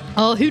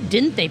 Oh, who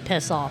didn't they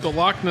piss off? The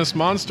Loch Ness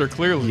Monster,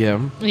 clearly.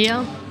 Yeah,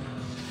 Yeah,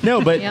 No,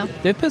 but yeah.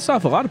 they've pissed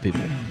off a lot of people.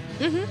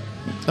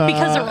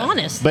 Because they're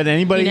honest. but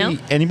anybody you know?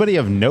 anybody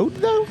of note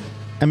though?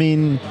 I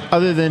mean,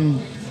 other than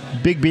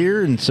Big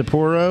Beer and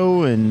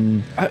Sapporo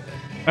and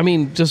I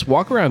mean, just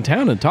walk around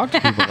town and talk to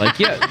people. Like,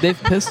 yeah,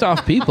 they've pissed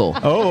off people.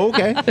 oh,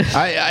 okay.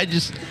 I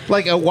just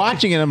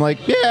watching it. I'm like,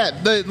 yeah,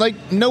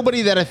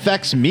 nobody that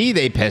affects me,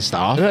 they pissed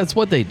off. That's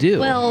what they do.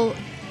 Well,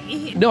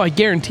 No, I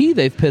guarantee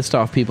they've pissed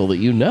off people that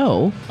you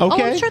know.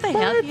 Okay, I'm sure they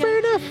have, Alright, yeah. Fair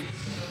enough.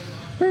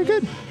 Very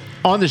good.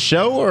 On the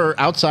show or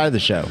outside of the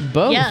show?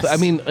 Both. Yes. I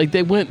mean, like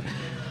they went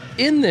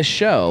in this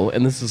show,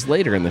 and this is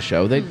later in the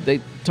show. They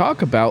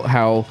talk about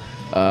how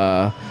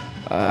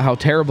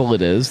terrible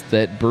it is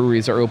that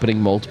breweries are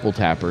opening multiple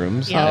tap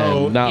rooms Yeah.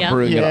 Oh, and not yeah.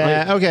 brewing.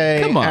 Yeah. Okay.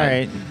 Come on. All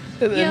right.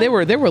 And Yeah. They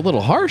were a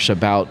little harsh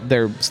about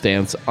their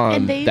stance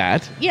on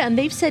that. Yeah, and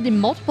they've said in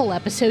multiple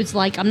episodes,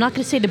 like, I'm not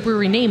going to say the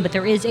brewery name, but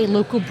there is a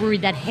local brewery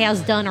that has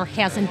done or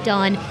hasn't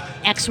done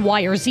X,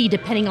 Y, or Z,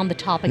 depending on the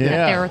topic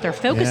Yeah. that they're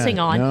focusing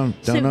Yeah. on. No,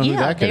 don't know who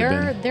that could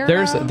have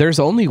been. There's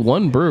only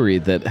one brewery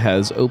that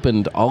has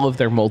opened all of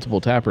their multiple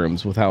tap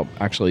rooms without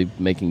actually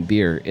making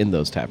beer in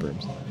those tap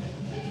rooms.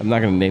 I'm not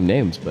going to name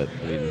names, but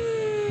I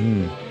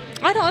mean,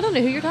 I don't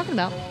know who you're talking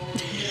about.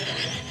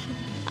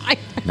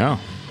 No.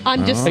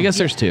 I'm just. I guess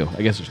there's two.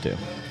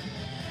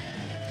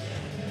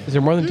 Is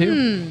there more than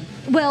two?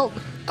 Well,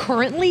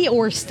 currently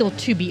or still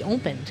to be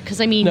opened? Because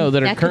I mean, No,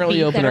 that are could currently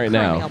be- open that are right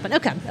currently now. Open.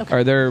 Okay. Okay.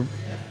 Are there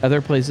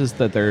other places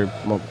that they're?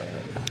 Well,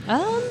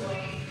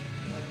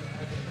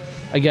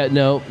 I get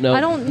no. I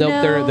don't Nope,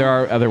 know. there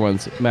are other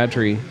ones.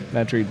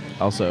 Madry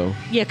also.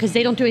 Yeah, because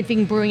they don't do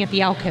anything brewing at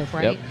the alcove,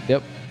 right?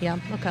 Yep. Yeah.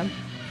 Okay.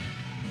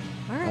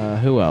 All right.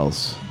 Who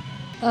else?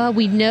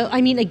 We know.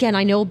 I mean, again,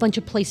 I know a bunch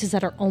of places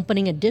that are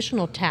opening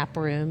additional tap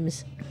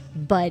rooms,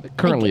 but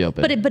Currently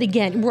open. But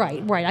again,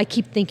 right. I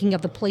keep thinking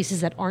of the places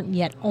that aren't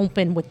yet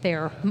open with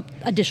their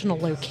additional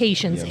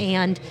locations,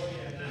 and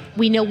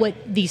we know what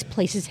these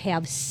places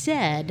have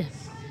said.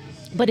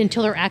 But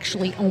until they're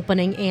actually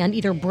opening and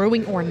either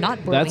brewing or not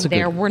brewing, That's a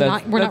there good. we're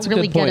that's, not that's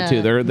really a good point gonna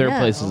too. There are know.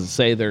 places that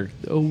say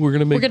we're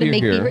gonna make We're going to beer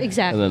make here, beer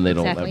exactly, and then they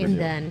don't exactly, ever and do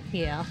it. then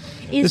yeah.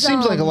 This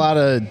seems like a lot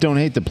of don't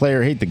hate the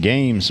player, hate the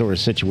game sort of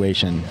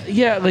situation.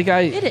 Yeah, like yeah,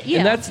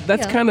 and that's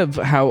yeah. kind of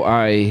how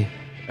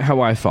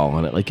I fall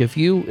on it. Like if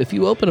you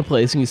open a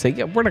place and you say,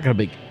 yeah, we're not going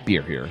to make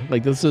beer here.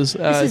 Like this is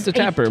is it's a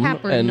tap room,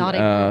 and not a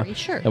brewery,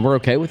 sure. and we're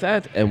okay with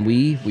that, and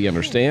we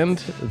understand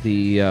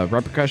the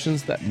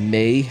repercussions that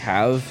may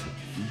have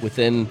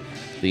within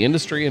the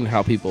industry and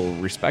how people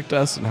respect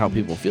us and how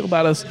people feel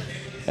about us,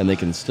 and they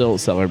can still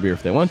sell our beer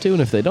if they want to,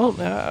 and if they don't,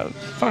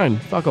 fine,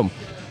 fuck them.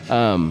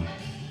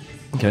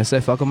 Can I say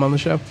fuck them on the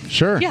show?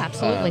 Sure. Yeah,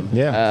 absolutely.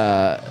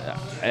 Yeah.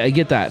 I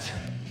get that.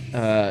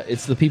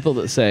 It's the people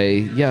that say,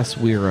 yes,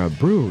 we're a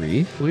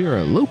brewery. We are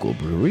a local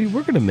brewery.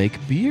 We're going to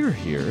make beer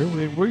here.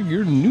 We're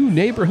your new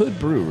neighborhood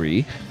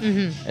brewery.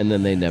 Mm-hmm. And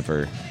then they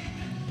never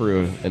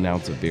brew an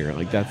ounce of beer.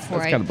 Like, that's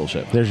Right. kind of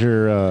bullshit. There's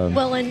your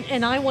Well,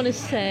 and I want to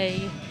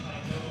say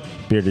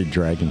bearded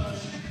dragon.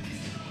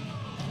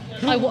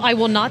 I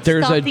will not.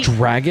 There's stop a the,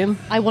 dragon?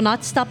 I will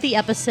not stop the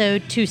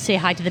episode to say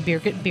hi to the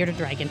bearded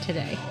dragon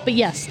today. But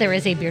yes, there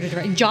is a bearded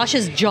dragon.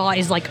 Josh's jaw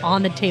is like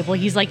on the table.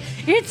 He's like,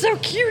 it's so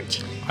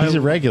cute. He's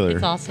a regular.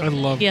 It's awesome. I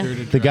love Yeah.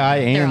 bearded The guy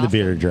and They're the awesome.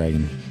 bearded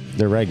dragon.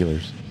 They're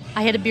regulars.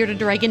 I had a bearded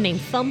dragon named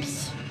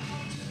Thumps.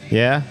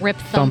 Yeah. Rip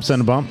Thumps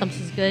and a bump.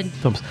 Thumps is good.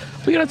 Thumbs.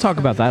 We got to talk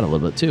about that a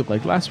little bit, too.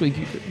 Like, last week,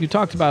 you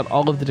talked about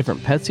all of the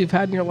different pets you've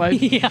had in your life.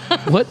 Yeah.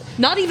 What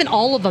Not even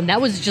all of them. That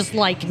was just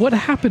like What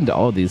happened to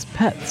all of these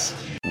pets?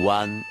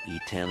 One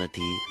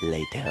eternity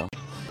later.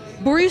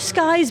 Brew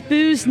Skies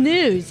Booze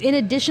News. In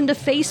addition to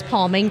face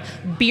palming,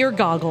 beer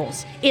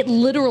goggles. It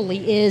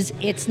literally is.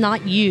 It's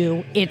not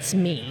you. It's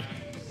me.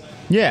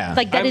 Yeah.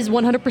 Like that is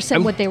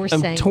 100% what they were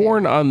saying. I'm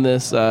torn on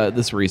this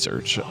this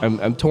research.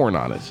 I'm torn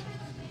on it.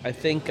 I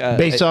think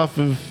based off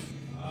of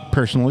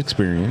personal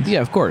experience.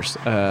 Yeah, of course.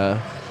 I'm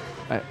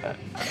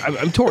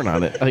torn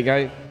on it. Like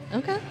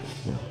Okay.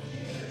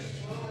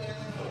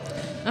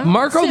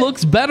 Marco So-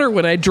 looks better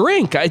when I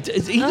drink. He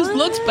just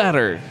looks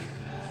better.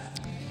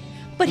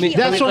 But he,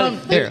 That's what I'm.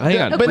 Here, hang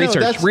on. But no,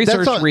 Research, that's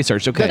research, all,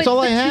 research. Okay. That's all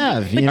I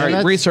have. You know, All right,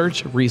 that's-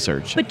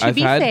 research. But to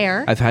be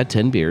fair- I've had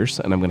 10 beers,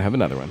 and I'm going to have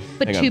another one.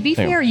 But Hang to on, be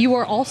hang on. fair, you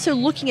are also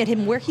looking at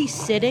him where he's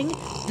sitting.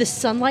 The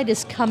sunlight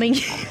is coming.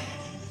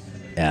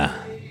 Yeah.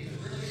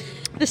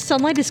 The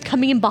sunlight is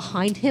coming in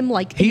behind him,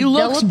 like He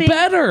looks enveloping-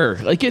 better.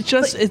 Like, it's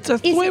just, it's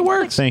just the Is way it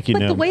works. Thank you,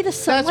 But the Noam. way the That's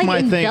sunlight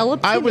my thing.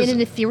 envelops I him was- in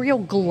an ethereal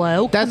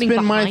glow, That's coming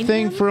been my behind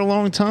thing him, for a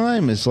long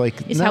time. It's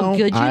like, Is no, how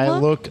good you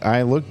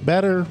I look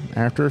better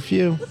after a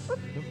few.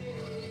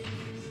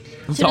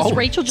 So does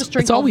Rachel just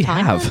drink That's all the we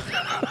time?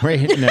 have.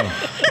 Right? No.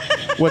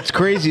 What's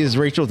crazy is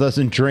Rachel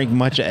doesn't drink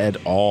much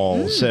at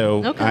all.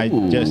 So okay. I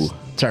just,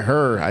 to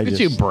her, I Look at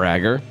just, you,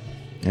 bragger.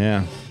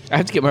 yeah. I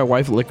have to get my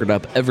wife liquored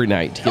up every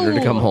night to get her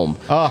to come Ooh. home.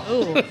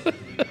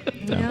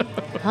 Yeah.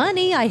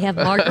 Honey, I have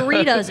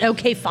margaritas.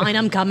 Okay, fine,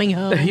 I'm coming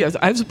home. Yes,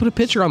 I have to put a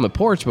picture on the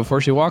porch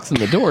before she walks in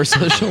the door so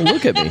that she'll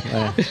look at me.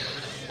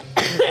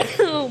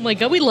 Oh my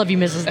God, we love you,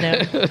 Mrs.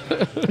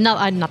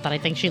 No. not that I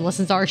think she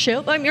listens to our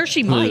show, but I'm sure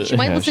she might. She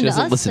might Yeah, listen she to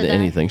doesn't us. listen to today.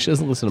 anything. She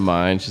doesn't listen to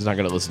mine. She's not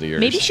going to listen to yours.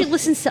 Maybe she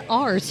listens to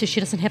ours, so she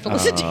doesn't have to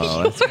listen to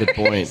Oh, yours. that's a good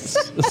point.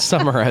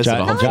 Summarize it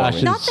all Josh for Josh me.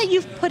 is- Not that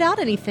you've put out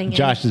anything.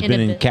 Josh has in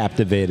been a bit.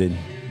 captivated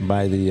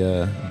by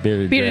the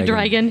bearded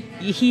Dragon.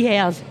 He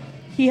has.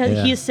 He has.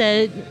 Yeah. He has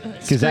said.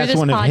 Because that's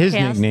one of his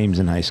nicknames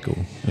in high school.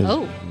 is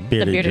Oh,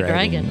 the bearded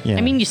dragon. Yeah.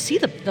 I mean, you see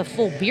the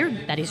full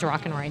beard that he's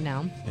rocking right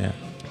now. yeah.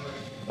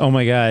 Oh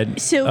my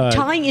God. So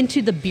tying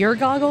into the beer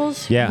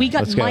goggles, yeah, we got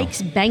let's go.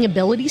 Mike's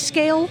bangability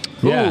scale.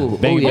 Yeah, Ooh,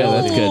 bang yeah,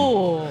 it. that's good.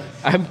 Ooh.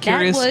 I'm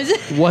curious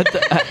was-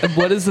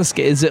 what is the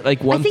scale? Is it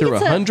like 1 think through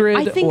it's I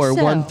 100 think or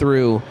so. 1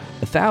 through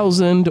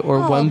 1,000 or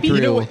Oh, 1 be- through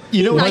you know what-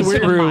 You know what's nicer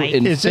to weird? Mike.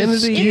 It's it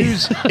infinity?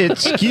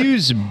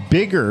 skews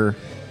bigger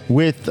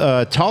with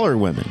taller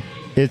women.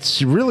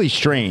 It's really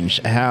strange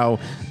how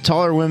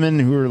taller women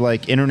who are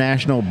like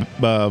international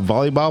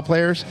volleyball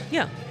players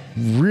Yeah.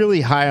 really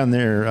high on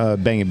their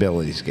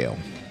bangability scale.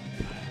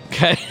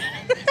 Okay.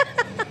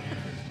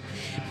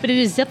 But it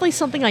is definitely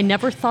something I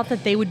never thought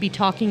that they would be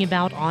talking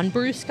about on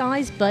Brew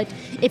Skies. But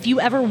if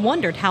you ever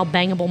wondered how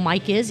bangable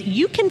Mike is,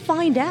 you can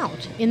find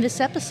out in this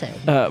episode.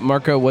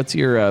 Marco, what's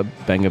your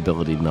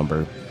bangability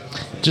number?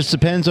 Just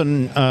depends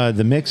on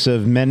the mix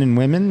of men and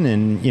women,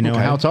 and you know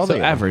how tall so they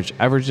are.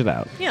 average it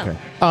out. Yeah. Okay.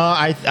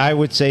 I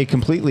would say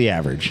completely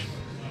average.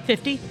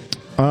 50?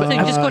 So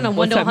you're just going on 1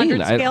 what's to that mean?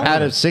 100 I- scale?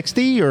 Out of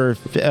 60 or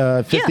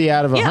 50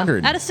 out of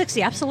 100? Yeah, out of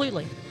 60,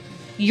 absolutely.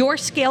 Your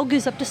scale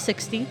goes up to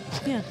 60.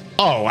 Yeah.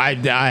 Oh, I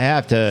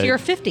have to. So you're a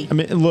 50. I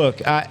mean,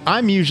 look,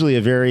 I'm usually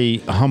a very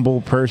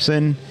humble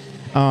person,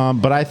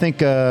 but I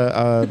think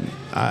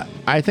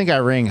I think I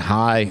ring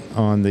high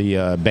on the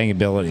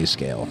bangability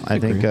scale. I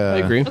think I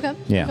agree. Okay.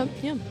 Yeah. Okay.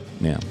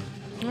 Yeah.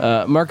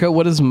 Yeah. Marco,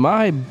 what is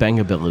my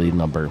bangability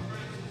number?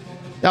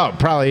 Oh,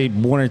 probably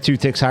 1 or 2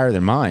 ticks higher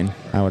than mine,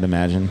 I would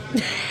imagine.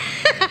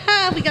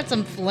 We got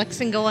some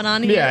flexing going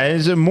on here. Yeah,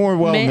 it's a more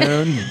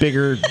well-known,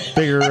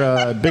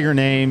 bigger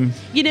name.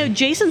 You know,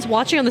 Jason's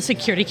watching on the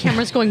security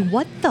cameras going,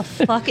 what the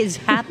fuck is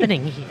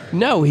happening here?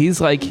 No,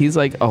 he's like,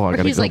 oh, I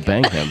gotta he's go like-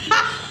 bang him.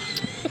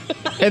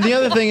 And the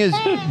other thing is,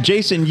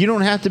 Jason, you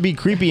don't have to be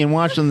creepy and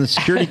watch on the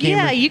security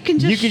camera. Yeah, you can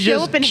just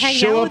show up and hang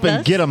show out up with and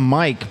us. get a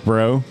mic,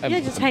 bro. Yeah,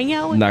 just hang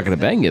out with Not gonna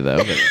bang you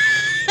though,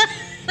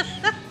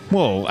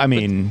 Well, I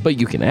mean, but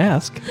you can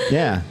ask.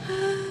 yeah.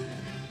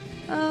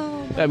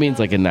 Oh That means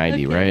like a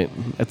 90, Okay.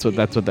 right? That's what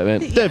that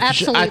meant. Yeah, I thought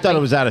absolutely.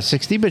 it was out of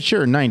 60, but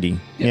sure, 90.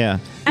 Yeah.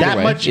 That Either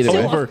way, much either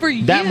way. over For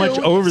that you, much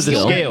over the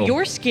Still. scale.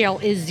 Your scale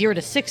is 0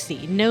 to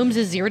 60. Gnomes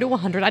is 0 to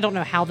 100. I don't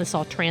know how this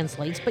all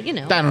translates, but you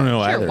know. I don't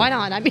know sure, either. Why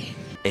not? I mean,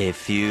 A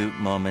few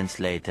moments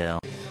later.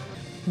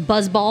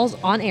 buzzballs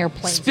on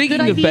airplanes. Speaking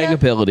Good of idea.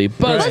 bangability,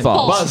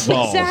 buzzballs.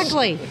 Buzzballs.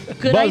 Exactly.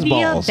 Good Buzz idea.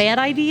 balls. Bad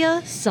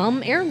idea.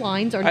 Some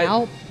airlines are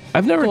now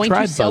I've never going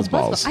tried to sell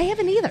buzzballs. I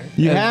haven't either.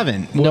 You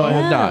haven't? No, I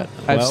Well, have not.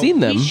 I've Well, seen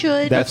them. We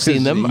should. I've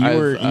seen them. You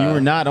were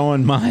not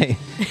on my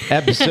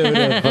episode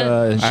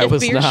of I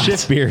was beers. not.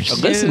 Shift beers.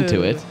 I listened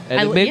to it,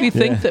 and it made me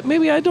think that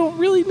maybe I don't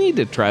really need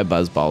to try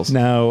buzzballs.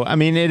 No, I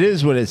mean it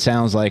is what it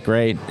sounds like,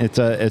 right? It's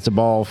a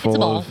ball full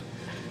ball.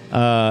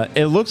 of.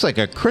 It looks like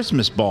a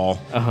Christmas ball.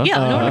 Yeah,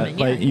 an ornament.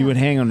 Yeah, like yeah. you would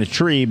hang on a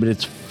tree, but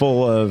it's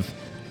full of,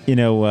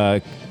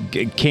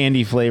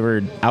 candy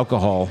flavored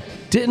alcohol.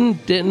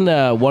 Didn't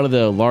one of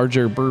the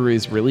larger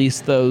breweries release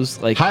those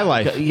like High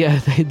Life. Yeah,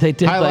 they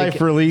did High like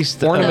Life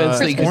released ornaments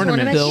that you Christmas could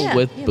ornaments, fill yeah,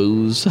 with yeah.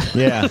 booze,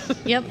 Yeah,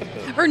 Yep.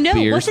 Or no,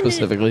 beer wasn't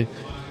specifically.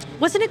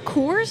 Wasn't it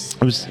Coors?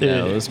 it was.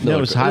 No, it was no, Miller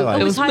it was Coors. High It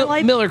Life. was High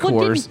Life? Miller Well,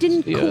 Coors.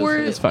 Didn't Yeah,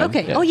 Coors? it's fine.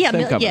 Okay. Yeah, Oh yeah, same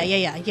yeah,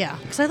 company. yeah.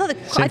 Because I thought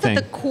Same the thing.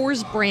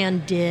 Coors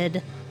brand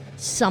did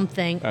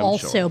something I'm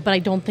also, sure. but I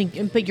don't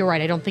think. But you're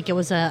right. I don't think it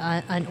was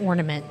an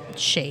ornament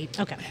shape.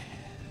 Okay.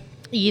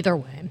 Either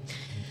way,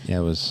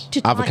 Yeah, it was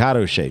To tie-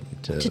 avocado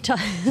shaped to tie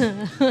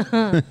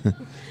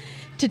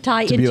to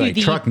tie to into be like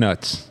the truck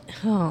nuts.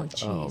 Oh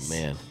jeez. Oh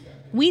man,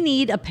 We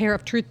need a pair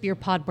of Truth Beer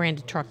Pod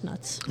branded truck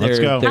nuts. Let's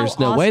go. There's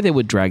How no way awesome- they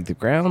would drag the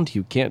ground.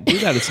 You can't do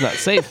that. It's not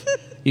safe.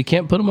 You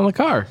can't put them on the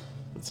car.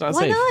 It's not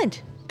Why safe.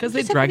 not? Because they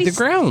Just have to drag be the s-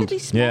 ground. should be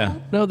small. Yeah.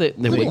 No, they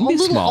Little, wouldn't be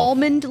little small.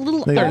 almond, They're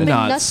They're almond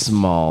not nuts.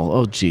 small.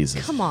 Oh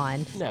Jesus. Come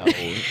on. No.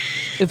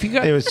 If you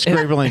got It was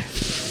scribbling.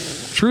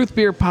 Truth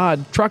Beer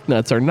Pod truck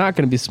nuts are not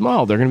going to be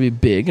small. They're going to be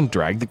big and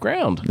drag the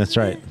ground. That's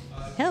right.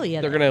 Hell yeah.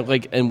 They're going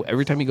to and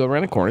every time you go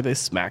around a corner, they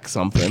smack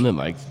something and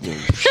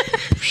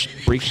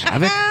wreak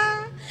havoc.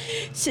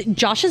 So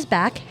Josh is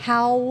back.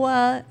 How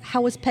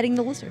was petting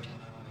the lizard?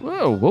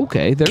 Whoa,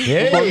 okay.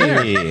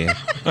 Hey,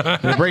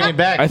 you're bringing it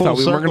back. I full thought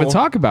we weren't going circle. to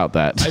talk about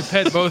that. I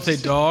pet both a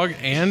dog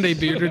and a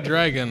bearded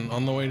dragon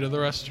on the way to the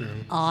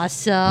restroom.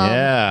 Awesome.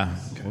 Yeah,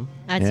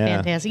 That's yeah.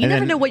 fantastic. You And never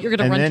then- know what you're going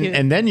to and run then, to.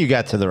 And then you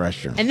got to the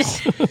restroom. And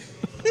then-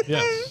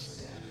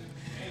 Yes.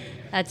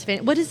 that's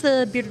what is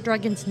the bearded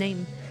dragon's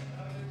name?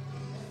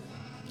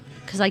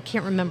 Because I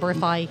can't remember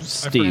if I I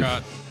Steve.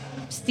 forgot.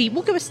 Steve.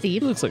 We'll go with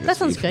Steve. Looks like a that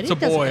sounds Steve. good. It's a It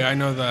does boy. look I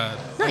know that.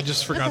 I Nice.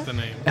 just forgot Okay. the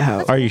name.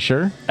 How? Are you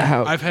sure?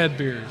 How? I've had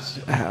beers.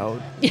 How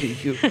do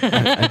you?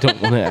 I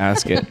don't want to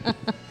ask it. good.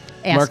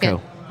 Ask it.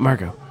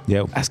 Marco.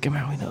 Yep. Ask him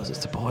how he knows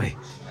it's a boy.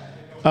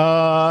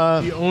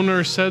 The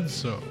owner said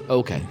so.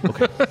 Okay.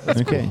 Okay.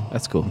 Okay.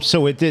 That's cool.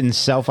 So it didn't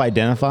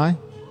self-identify.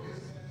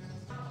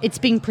 It's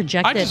being I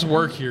projected. just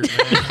work here,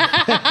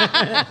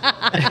 man.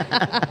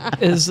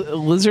 Is a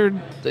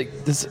lizard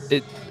like this?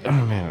 It. Oh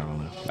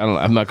man, I don't know.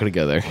 I'm not going to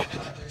go there.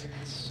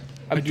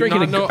 I'm I do drinking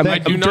not know, I'm I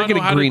do not drinking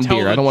know a how green to tell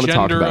beer. the I don't want to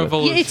talk gender about of a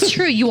it. Yeah, it's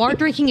true. You are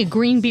drinking a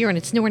green beer, and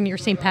it's nowhere near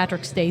St.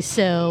 Patrick's Day.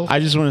 So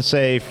I just want to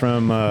say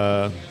from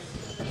a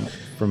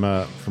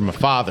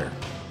father.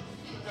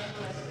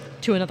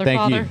 to another Thank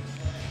father. you.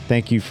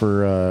 Thank you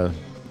for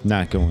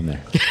not going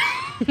there.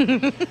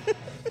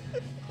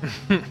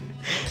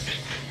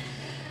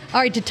 All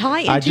right, to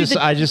tie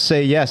into I just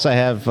say yes. I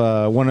have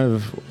I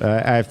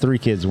have 3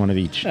 kids, one of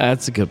each.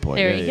 That's a good point.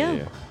 There Yeah, you yeah, go.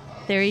 yeah.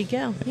 There you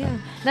go. Yeah.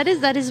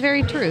 That is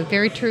very true.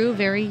 Very true.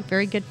 Very,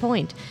 very good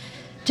point.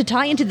 To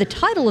tie into the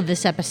title of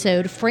this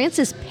episode, France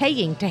is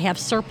paying to have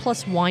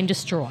surplus wine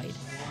destroyed.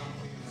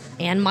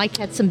 And Mike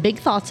had some big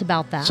thoughts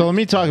about that. So let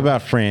me talk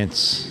about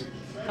France.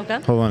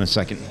 okay. Hold on a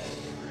second.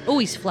 Oh,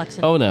 he's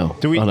flexing. Oh no.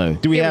 Do we Oh, no.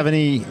 do we have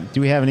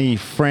any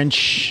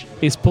French?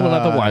 He's pulling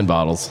out the wine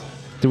bottles.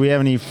 Do we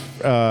have any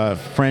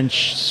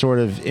French sort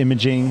of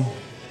imaging?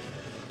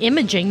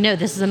 Imaging? No,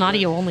 this is an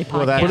audio only podcast.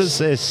 Well, that's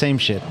the same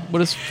shit.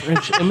 What is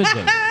French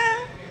imaging?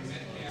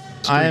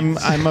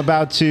 I'm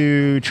about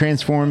to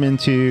transform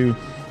into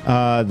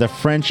the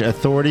French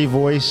authority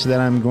voice that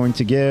I'm going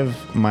to give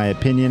my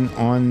opinion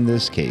on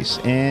this case.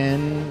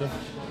 And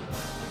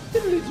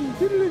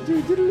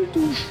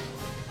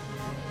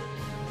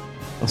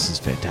This is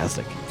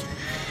fantastic.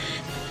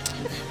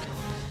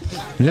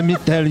 let me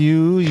tell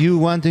you, you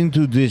wanting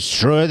to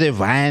destroy the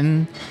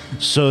wine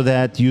so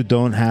that you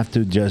don't have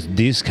to just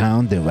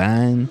discount the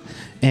wine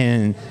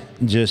and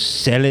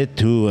just sell it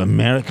to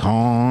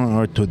American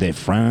or to the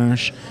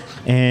French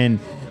and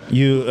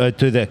you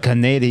to the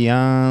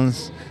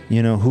Canadians,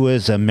 you know, who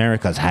is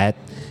America's hat,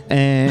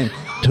 and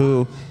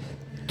to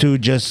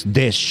just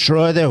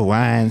destroy the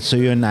wine so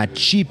you're not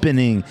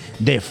cheapening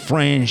the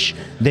French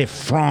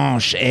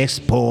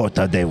export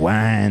of the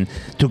wine,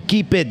 to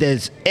keep it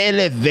as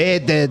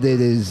elevated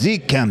as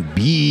it can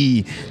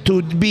be,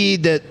 to be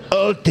the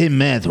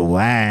ultimate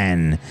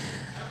wine.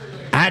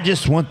 I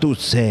just want to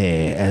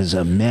say, as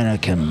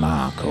American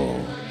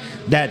Marco,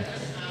 that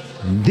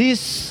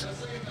this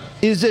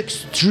is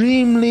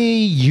extremely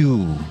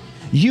you.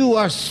 You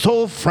are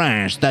so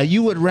French that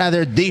you would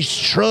rather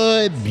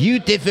destroy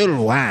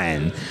beautiful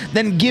wine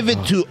than give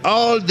it to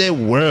all the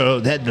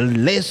world at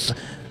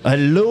a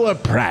lower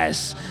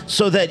price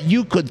so that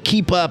you could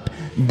keep up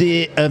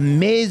the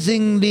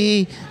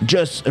amazingly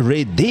just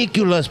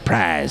ridiculous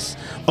price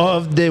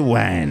of the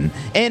wine.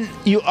 And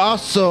you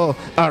also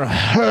are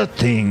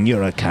hurting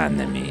your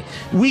economy.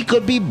 We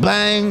could be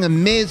buying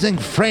amazing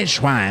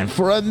French wine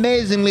for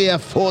amazingly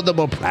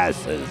affordable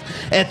prices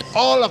at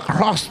all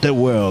across the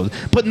world.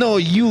 But no,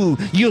 you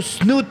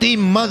snooty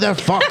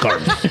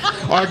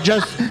motherfuckers are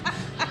just...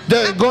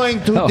 They're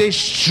going to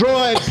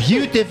destroy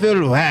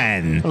beautiful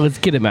wine. Let's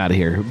get him out of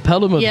here.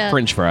 Pelt him with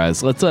French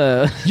fries. Let's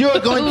You're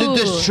going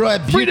to destroy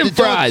Freedom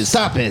beautiful fries.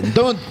 Stop it.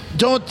 Don't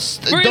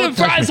Freedom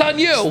fries on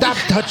you. Stop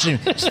touching.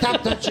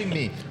 Stop touching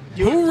me.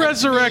 Who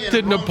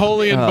resurrected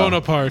Napoleon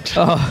Bonaparte?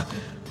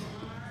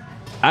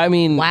 I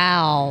mean,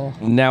 Wow.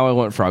 now I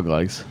want frog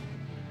legs.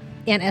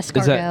 And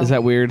escargot. Is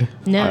that weird?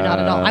 No, not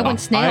at all. I want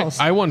snails.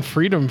 I want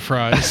freedom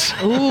fries.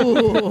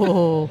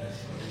 Ooh.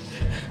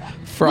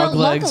 Frog Well,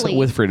 legs luckily-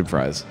 with freedom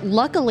fries.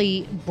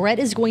 Luckily, Brett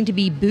is going to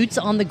be boots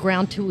on the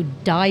ground to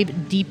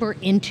dive deeper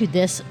into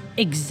this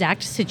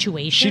exact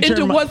situation.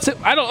 Into what's it?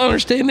 I don't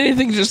understand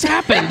anything just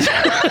happened.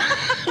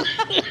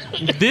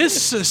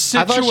 This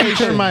I thought you turned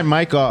situation. my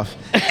mic off.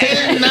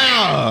 And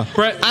now,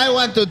 Brett- I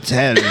want to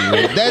tell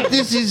you that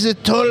this is a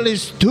totally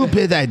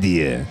stupid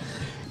idea.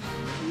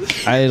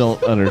 I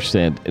don't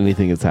understand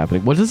anything that's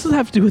happening. What does this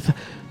have to do with the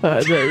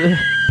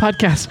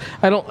podcast?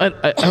 I don't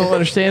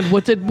understand.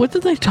 What did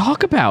they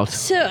talk about?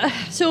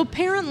 So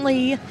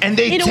apparently, And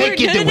they in take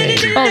order- it no, away.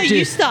 No, no, no, Oh, no, you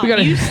geez. stop. We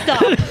gotta- You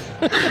stop.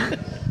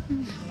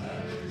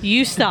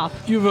 You stop.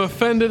 You've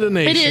offended a It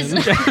nation.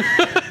 is.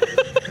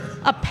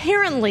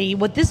 Apparently,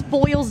 what this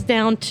boils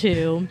down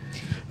to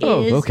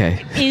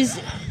is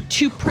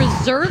to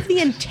preserve the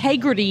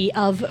integrity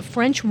of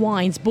French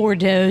wines,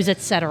 Bordeaux,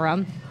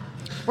 etc.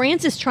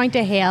 France is trying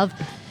to have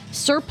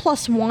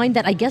surplus wine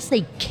that I guess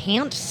they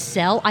can't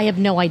sell. I have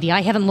no idea.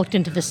 I haven't looked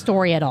into the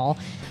story at all.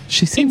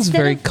 She seems Instead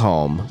very of-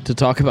 calm to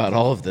talk about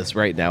all of this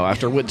right now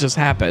after what just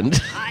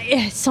happened.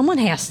 Someone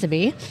has to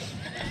be.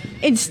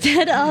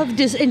 Instead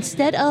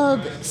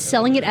of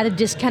selling it at a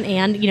discount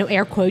and,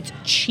 air quotes,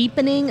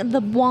 cheapening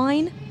the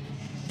wine,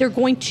 they're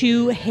going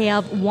to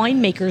have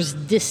winemakers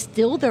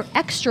distill their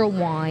extra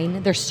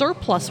wine, their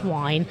surplus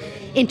wine,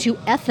 into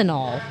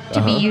ethanol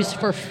to be used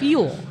for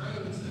fuel.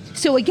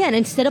 So again,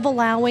 instead of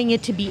allowing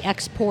it to be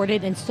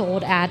exported and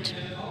sold at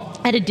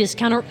a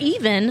discount, or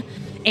even,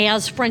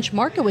 as French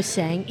Marco was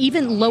saying,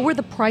 even lower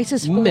the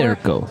prices for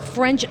Marco.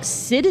 French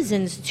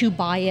citizens to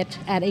buy it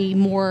at a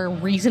more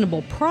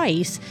reasonable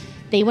price,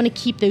 they want to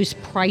keep those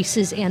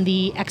prices and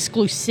the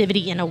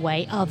exclusivity, in a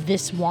way, of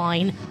this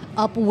wine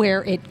up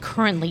where it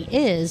currently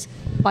is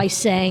by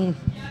saying,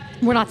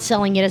 we're not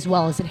selling it as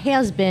well as it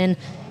has been,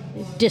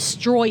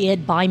 destroy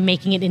it by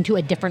making it into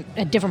a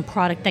different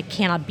product that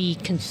cannot be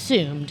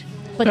consumed,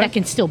 but that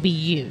can still be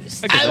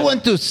used. I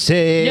want to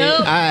say,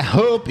 Nope. I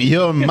hope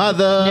your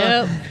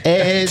mother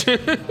is...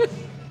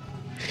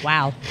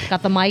 Wow.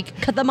 Cut the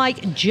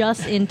mic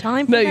just in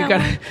time for No, that you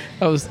got. one.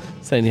 I was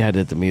saying you had to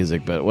hit the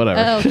music, but whatever.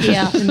 Oh,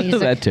 yeah, the music.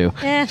 That too.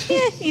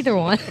 Either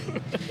one.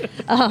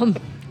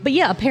 But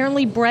yeah,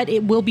 apparently Brett,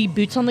 it will be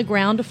boots on the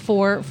ground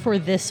for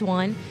this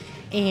one.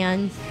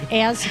 And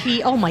as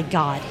he, oh my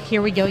God,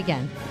 here we go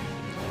again.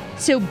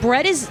 So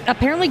Brett is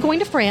apparently going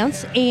to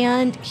France,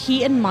 and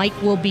he and Mike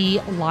will be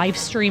live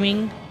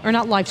streaming, or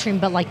not live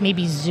streaming, but like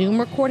maybe Zoom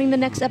recording the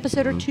next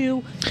episode or two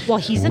while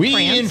he's in We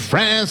France. in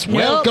France Nope,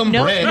 welcome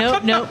nope,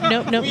 Brett. nope.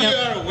 We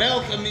are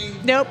welcoming...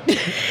 Nope.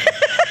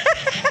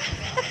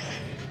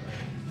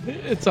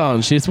 It's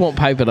on. She just won't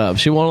pipe it up.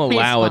 She won't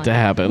allow it to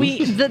happen.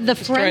 The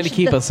French trying to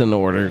keep us in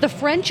order. The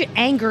French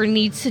anger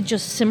needs to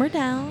just simmer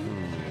down,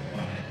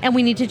 and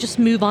we need to just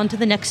move on to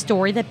the next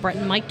story that Brett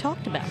and Mike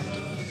talked about,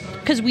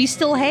 because we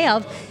still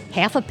have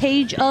half a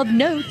page of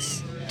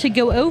notes to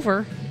go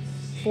over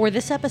for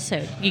this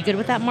episode. You good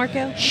with that,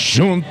 Marco?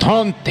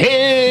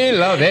 Chuntante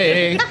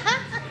lave.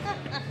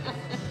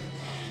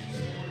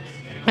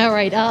 All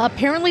right.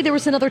 Apparently, there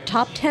was another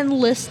top 10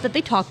 list that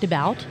they talked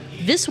about.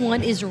 This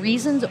one is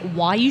reasons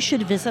why you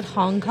should visit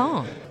Hong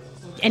Kong.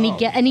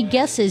 Any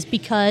guesses?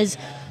 Because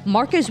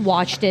Marcos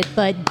watched it,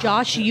 but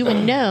Josh, you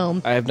and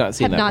Gnome I have not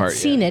seen that part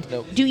seen yet. it.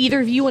 Nope. Do either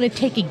of you want to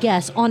take a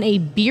guess on a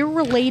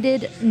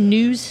beer-related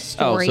news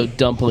Oh, story? so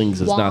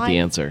dumplings is not why- the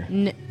answer.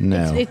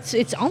 No.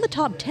 It's on the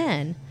top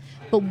 10.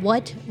 But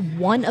what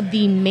one of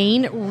the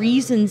main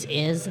reasons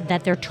is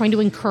that they're trying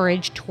to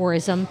encourage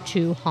tourism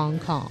to Hong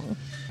Kong,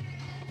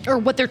 or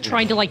what they're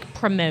trying to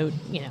promote.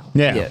 Yeah.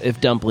 Yeah,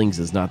 if dumplings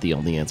is not the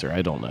only answer,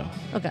 I don't know.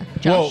 Okay,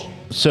 Josh. Well,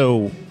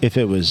 so if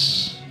it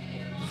was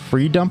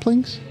free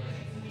dumplings?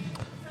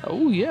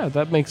 Oh yeah,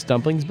 that makes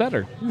dumplings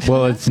better.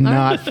 Well, it's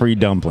not free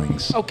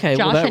dumplings. Okay,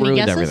 Josh, well that any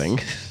ruined guesses? everything.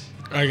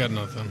 I got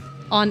nothing.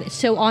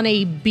 on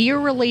a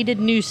beer-related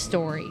news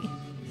story,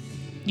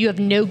 you have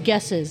no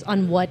guesses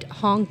on what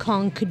Hong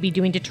Kong could be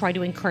doing to try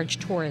to encourage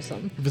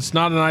tourism. If it's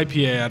not an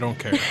IPA, I don't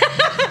care.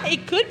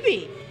 It could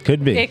be.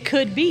 Could be. It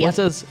could be. What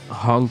does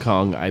Hong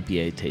Kong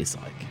IPA taste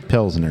like?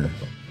 Pilsner.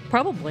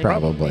 Probably.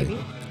 Probably.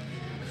 Maybe.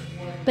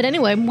 But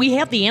anyway, we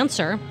have the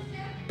answer.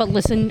 But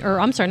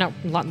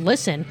not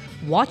listen.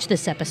 Watch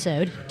this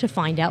episode to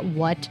find out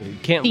what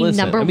Can't the listen.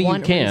 number I mean, one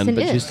you can, reason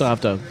but is. you still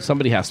have to.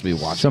 Somebody has to be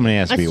watching. Somebody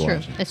has to That's be true.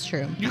 watching. That's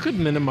true. You could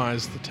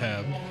minimize the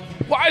tab.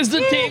 Why is the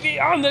TV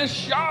on this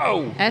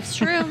show? That's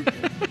true.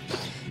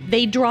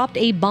 They dropped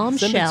a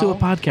bombshell. Send it to a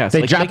podcast.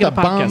 They Like, dropped make it a a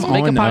podcast. bomb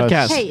Make a on us.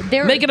 podcast. Hey,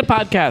 they're- make it a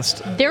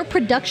podcast. Their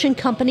production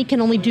company can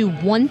only do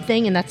one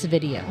thing, and that's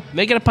video.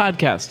 Make it a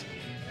podcast.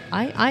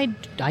 I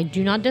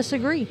do not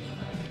disagree.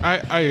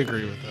 I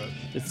agree with that.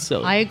 It's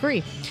silly. I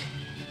agree.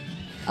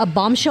 A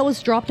bombshell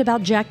was dropped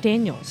about Jack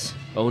Daniels.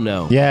 oh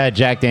no. Yeah,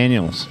 Jack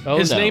Daniels. Oh,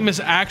 His no. name is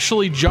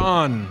actually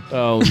John.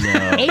 Oh no.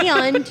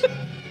 And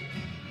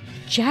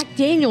Jack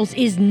Daniels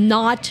is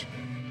not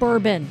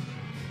bourbon.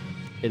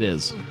 It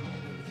is.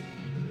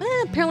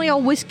 Apparently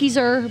all whiskeys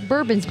are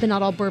bourbons, but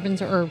not all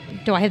bourbons are. Or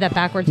do I have that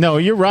backwards? No,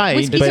 you're right.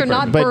 Whiskeys but, are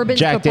not but bourbons,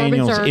 Jack but bourbons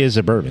Daniels are- is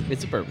a bourbon.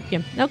 It's a bourbon.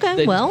 Yeah. Okay.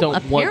 They well,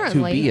 don't want to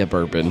apparently be a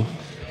bourbon,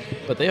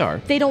 but they are.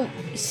 they don't.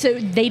 So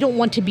they don't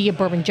want to be a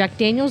bourbon. Jack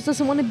Daniels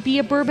doesn't want to be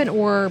a bourbon,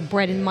 or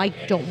Brett and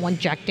Mike don't want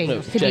Jack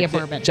Daniels to be a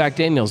bourbon. Jack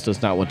Daniels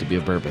does not want to be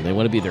a bourbon. They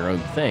want to be their own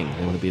thing.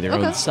 They want to be their own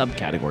Okay.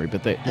 subcategory,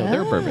 but they're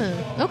a bourbon.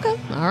 Okay.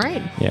 All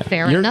right. Yeah,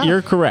 Fair you're, enough.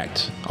 You're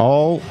correct.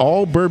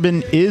 All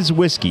bourbon is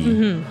whiskey,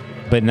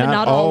 but not, But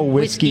not all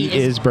whiskey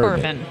is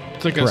bourbon.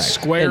 It's like a Correct.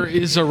 square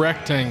is a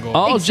rectangle.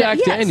 All Exa- Jack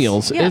yes,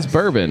 Daniels yes. is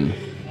bourbon,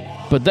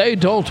 but they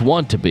don't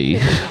want to be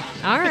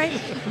All right.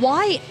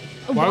 Why?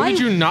 Why would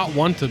you not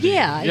want to be?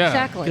 Yeah.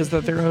 Exactly. because they're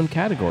their own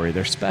category.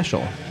 They're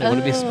special. They want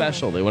to be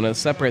special. They want to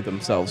separate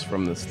themselves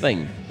from this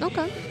thing.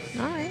 Okay.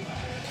 All right.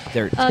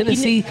 They're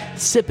Tennessee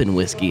sipping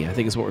whiskey, I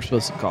think is what we're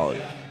supposed to call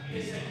it.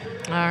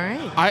 All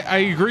right. I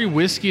agree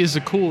whiskey is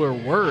a cooler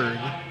word,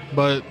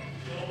 but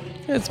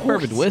It's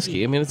bourbon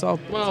whiskey. I mean, it's all.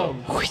 well,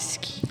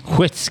 Whiskey.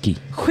 Whiskey.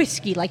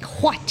 Whiskey. Like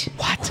what?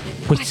 What?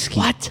 Whiskey.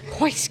 What?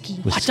 Whiskey.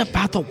 What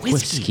about the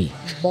whiskey? Whiskey.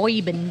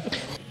 Bourbon.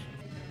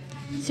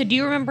 So do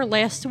you remember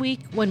last week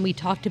when we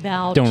talked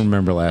about Don't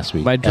remember last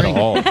week My at drink.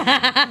 all.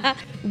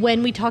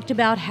 when we talked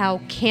about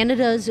how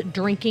Canada's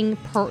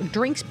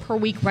drinks per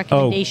week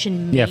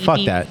recommendation yeah, may fuck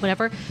be that.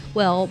 whatever.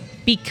 Well,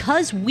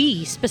 because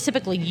we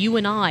specifically, you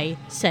and I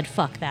said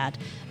fuck that,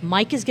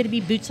 Mike is going to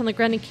be boots on the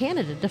ground in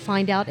Canada to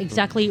find out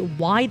exactly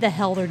why the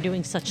hell they're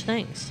doing such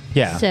things.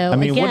 Yeah. So I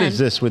mean, what again, is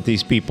this with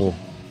these people?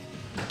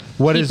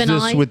 What Keep is an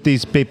this eye- with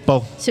these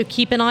people? So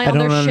keep an eye I on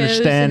their don't shows in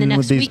understand the next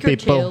with these week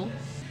people.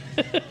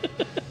 or two.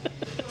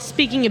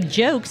 Speaking of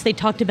jokes, they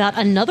talked about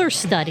another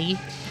study.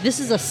 This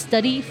is a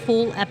study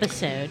full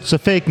episode. It's a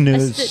fake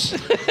news.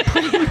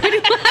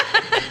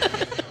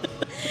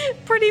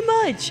 Pretty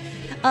much.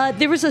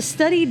 There was a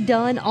study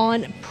done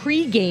on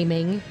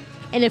pre-gaming,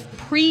 and if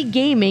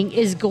pre-gaming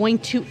is going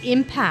to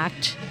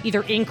impact,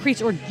 either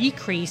increase or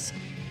decrease,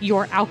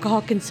 your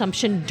alcohol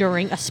consumption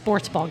during a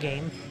sports ball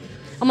game.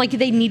 I'm like,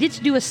 they needed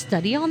to do a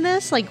study on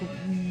this? Like,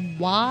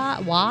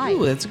 why?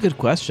 Ooh, that's a good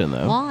question,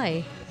 though.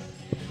 Why?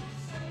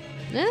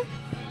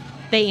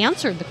 They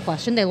answered the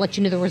question. They let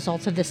you know the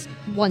results of this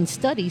one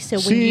study. So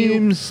when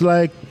Seems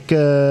like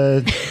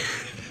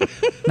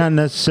not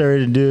necessary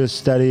to do a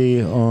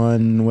study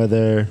on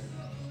whether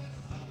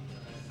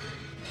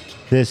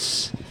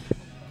this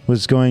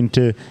was going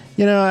to.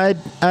 You know,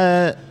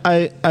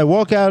 I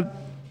walk out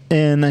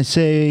and I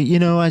say,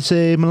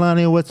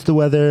 Melania, what's the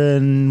weather?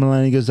 And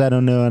Melania goes, I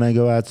don't know. And I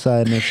go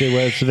outside and I say,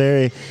 well, it's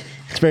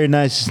very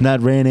nice. It's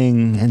not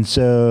raining. And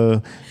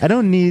so I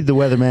don't need the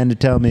weatherman to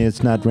tell me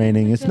it's not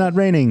raining. It's not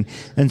raining.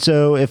 And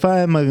so if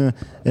I'm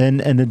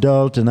an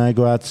adult and I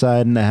go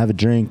outside and I have a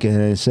drink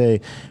and I say,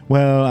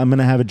 well, I'm going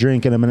to have a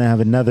drink and I'm going to have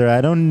another, I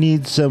don't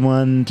need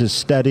someone to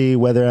study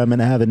whether I'm going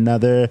to have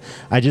another.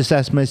 I just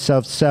ask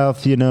myself,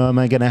 am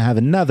I going to have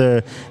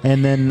another?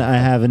 And then I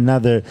have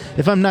another.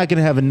 If I'm not going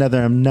to have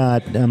another, I'm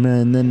not. And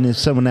then if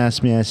someone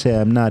asks me, I say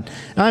I'm not.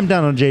 I'm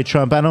Donald J.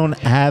 Trump. I don't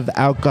have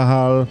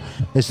alcohol.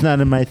 It's not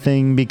in my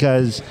thing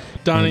because...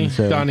 Donnie. and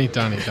so-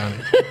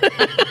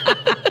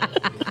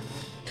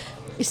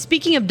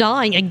 Speaking of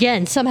dying,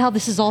 again, somehow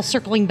this is all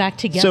circling back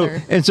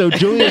together. So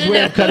Julia's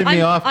way of cutting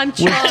me off I'm was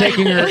trying.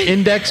 taking her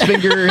index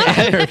finger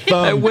and her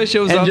thumb. I wish it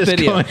was and on just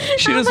video. going-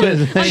 She was I'm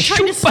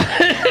trying to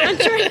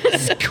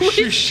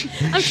squish.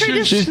 I'm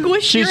trying to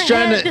squish She's your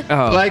trying head. to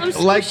Oh. like I'm kids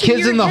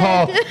squishing in the your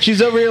hall. head.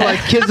 She's over here like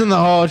kids in the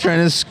hall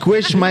trying to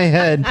squish my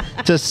head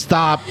to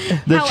stop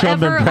the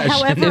Trump impression.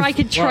 However, I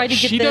could try to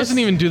get she this. doesn't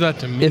even do that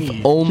to me. If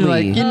She's only,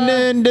 like,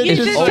 If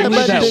just only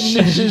about that-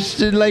 just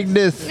like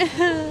this.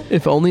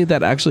 if only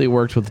that actually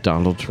worked with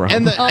Donald Trump.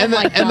 And Oh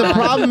my the God.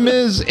 problem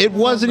is, it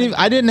wasn't even.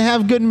 I didn't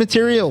have good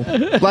material.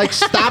 Like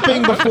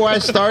stopping before I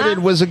started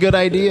was a good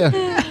idea.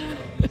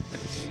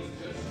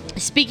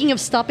 Speaking of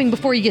stopping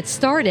before you get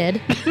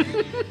started,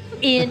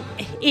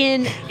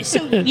 so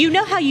you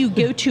know how you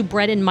go to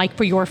Brett and Mike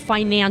for your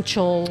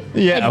financial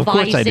Yeah, of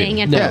course I do.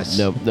 advising and no, Yes.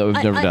 no, we've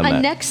never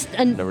done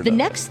that. the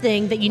next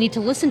thing that you need to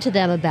listen to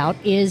them about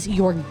is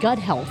your gut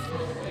health.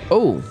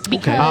 Oh, okay.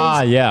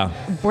 Because yeah.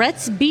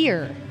 Brett's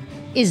beer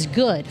is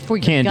good for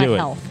your Can't gut do it.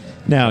 health.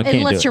 No, can't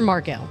Unless do it. you're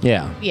Marco.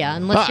 Yeah. Yeah,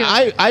 unless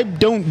you're... I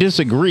don't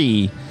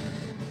disagree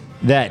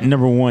that,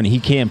 number one, he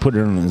can't put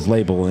it on his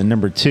label, and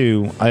number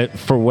two,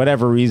 for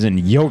whatever reason,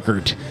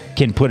 yogurt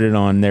can put it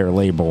on their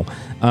label.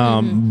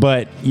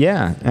 But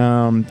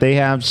yeah, they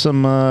have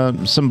some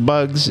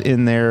bugs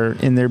in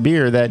their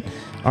beer that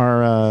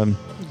are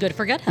good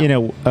for gut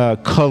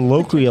health.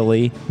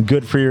 colloquially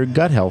good for your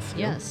gut health.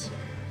 Yes.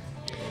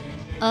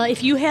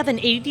 If you have an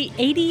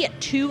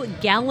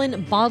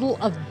 82-gallon bottle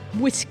of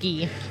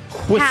whiskey,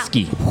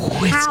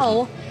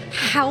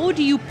 how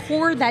do you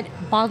pour that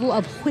bottle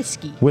of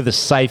whiskey? With a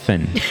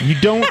siphon. You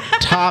don't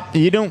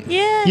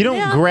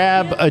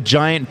grab a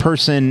giant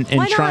person and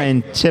Why try not?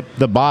 and tip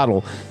the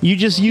bottle. You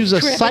just use a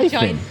Grab a siphon.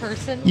 giant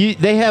person?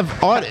 They have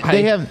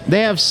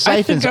siphons.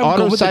 I think I'll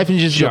go Auto with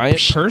siphons the just go giant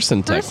psh.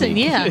 person Person,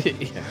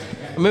 technique. yeah.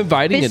 I'm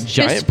inviting Fist- a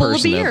giant fistful of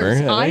person over. beers.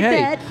 And I like,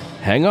 hey, bet.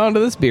 hang on to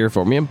this beer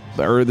for me,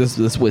 or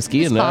this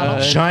whiskey, and bottle.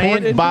 pour it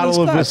Giant into bottle this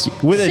of glass.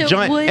 whiskey with a So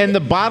giant, would- and the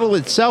bottle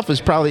itself is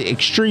probably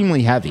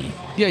extremely heavy.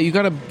 Yeah, you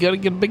gotta get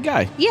a big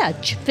guy. Yeah,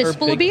 Or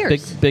fistful big, of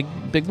beers.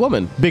 big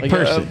woman. Big Like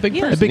person. A big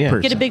Yeah. person. A big yeah.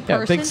 person. Get a big Yeah,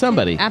 person. big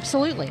somebody.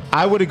 Absolutely.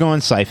 I would have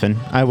gone siphon.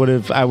 I would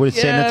have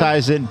Yeah.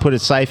 sanitized it and put a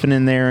siphon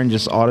in there and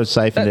just auto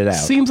siphoned it That out.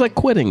 seems like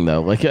quitting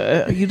though. Like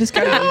you just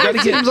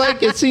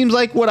gotta it seems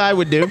like what I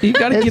would do. You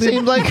gotta it get it-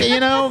 seems like you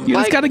like,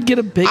 just gotta get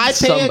a big. I pay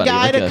somebody, a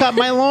guy like to cut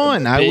my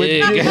lawn. I would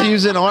big- just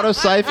use an auto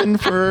siphon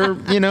for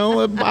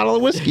a bottle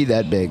of whiskey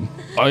that big.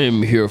 I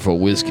am here for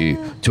whiskey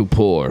to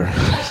pour.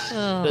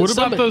 What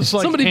about those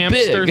like somebody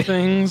hamster big.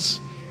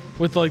 things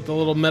with like the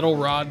little metal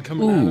rod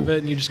coming out of it,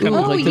 and you just kind Ooh,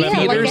 of like yeah, the like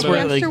feeders a where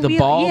hamster like the wheel.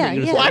 ball. Yeah,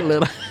 you just yeah.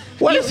 little-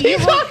 What is he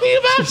talking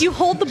about? You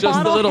hold the Just the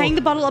bottle, little- hang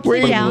the bottle Where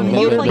upside you down.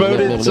 You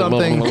motorboated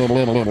something.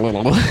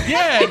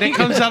 yeah, and it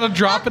comes out a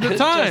drop at a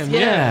time.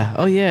 Yeah.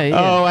 Oh yeah. Yeah.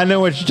 Oh, I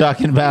know what you're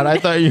talking about. I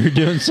thought you were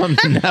doing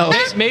something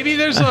else. Maybe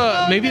there's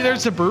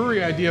a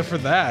brewery idea for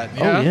that.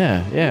 Yeah. Oh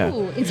yeah. Yeah.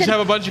 Ooh, Just instead have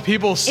a of, bunch of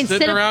people instead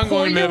sitting of around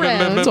going. pouring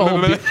your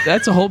own-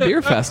 That's a whole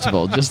beer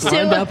festival. Just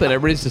lined up and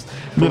everybody's just.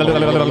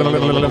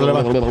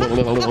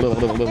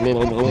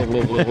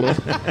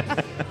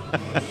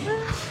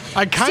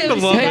 I kind of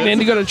So- love Hey it. man,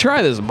 you gotta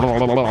try this. I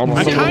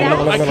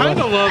kind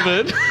of love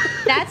it.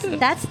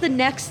 that's the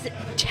next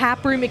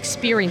tap room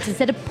experience.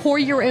 Instead of pour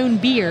your own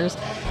beers,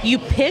 you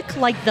pick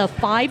like the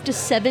 5 to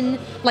 7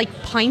 like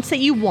pints that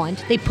you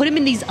want. They put them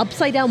in these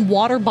upside down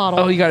water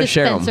bottles. Oh, you gotta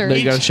share them. No,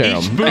 you gotta share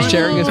Each them. booth-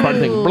 Sharing is part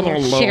of the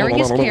thing. Sharing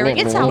is caring.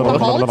 It's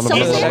alcohol. It's Yeah,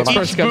 self-serving. that's Each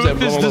first comes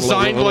booth in. is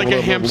designed like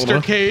a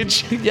hamster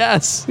cage.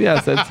 Yes.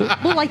 Yes. That's it.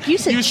 Well, like you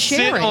said, You sit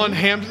sharing. on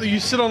You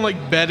sit on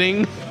like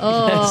bedding.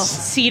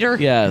 Cedar.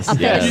 Yes, A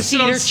bed yes. of You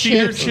sit on cedar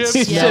cedar chips.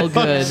 chips. Yeah. So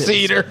good.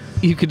 Cedar.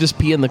 You could just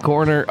pee in the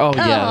corner. Oh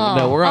yeah.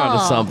 No, we're on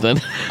to something.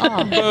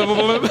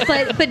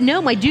 But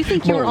no, I do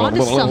think you were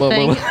onto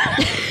something.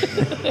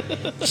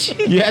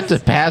 You have to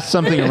pass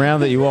something around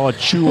that you all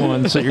chew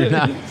on, so you're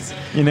not,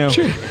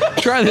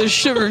 Try this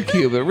sugar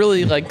cube. It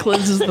really like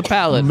cleanses the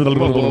palate.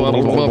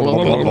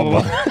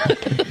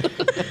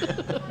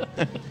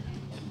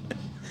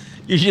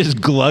 You're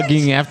just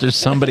glugging after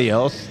somebody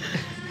else.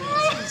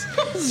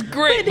 This is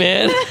great,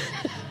 man.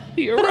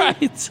 You're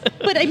right.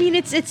 But I mean,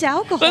 it's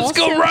alcohol. Let's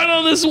go so, run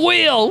on this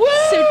wheel. Woo!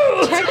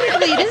 So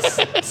technically, it is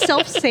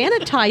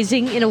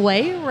self-sanitizing in a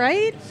way,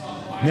 right?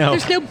 No.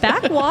 There's no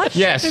backwash.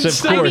 Yes, of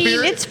Instead course. I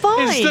mean, it's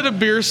fine. Instead of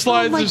beer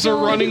slides, my there's a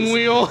God. running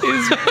wheel.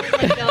 Oh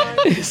my God.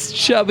 These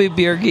chubby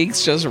beer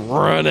geeks just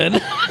running.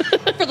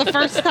 For the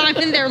first time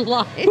in their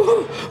lives.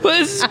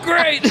 This is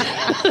great.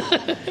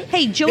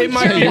 Hey, Joey It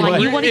might be,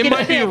 Caroline, you want to it get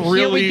might a be hit? Here we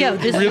really, go.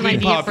 This is an really idea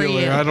for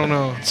popular. you. I don't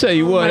know. Tell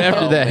you what,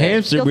 after that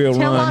hamster You'll wheel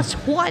tell run, us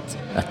what?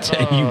 I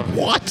tell you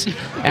what,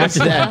 after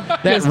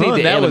that Just run, need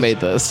to that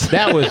animate was this.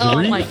 that was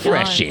Oh my God.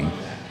 refreshing.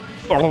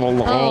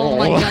 Oh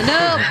my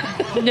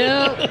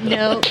God.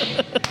 No.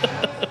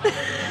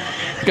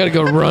 Gotta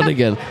go run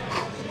again.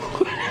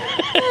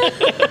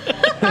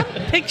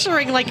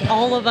 Picturing like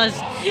all of us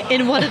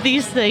in one of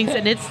these things,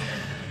 and it's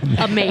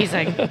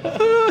amazing.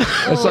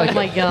 Oh like-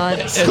 my God.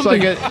 It's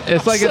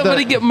like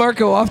Somebody get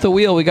Marco off the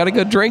wheel. We gotta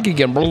go drink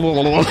again.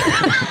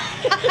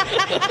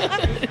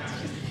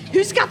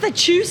 Who's got the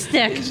chew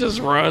stick? He's just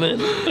running.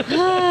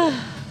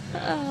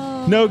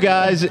 No,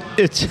 guys,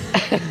 it's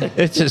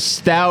a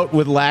stout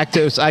with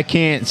lactose. I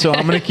can't, so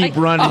I'm gonna keep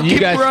running. I'll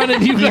keep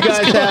running. You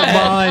guys go have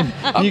mine.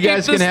 I'll You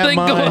guys keep can this have thing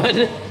mine.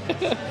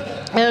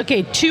 going.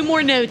 Okay, 2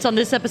 more notes on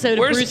this episode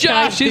Where's of Bruce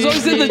Josh? Guys He's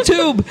always Booze in the News.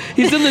 tube.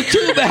 He's in the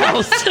tube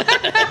house.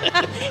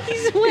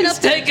 He's went He's up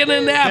to- taking a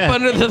nap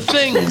under the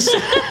things.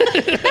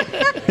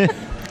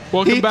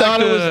 Welcome He back thought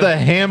to it was the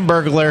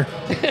Hamburglar.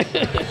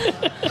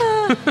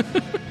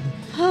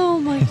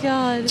 Oh my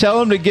God.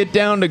 Tell him to get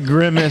down to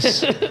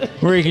Grimace,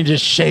 where he can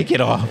just shake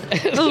it off.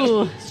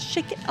 Ooh,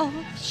 shake it off,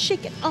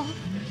 shake it off.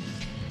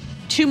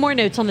 2 more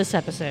notes on this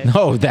episode.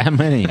 Oh, that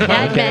many.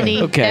 That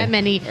many. Okay. That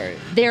many. All right.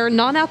 Their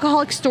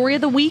non-alcoholic story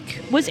of the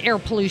week was air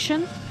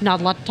pollution. Not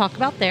a lot to talk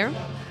about there.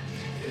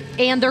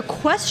 And their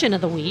question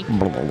of the week: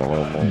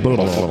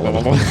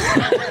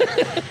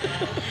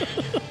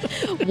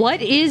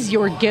 what is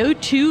your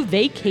go-to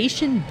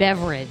vacation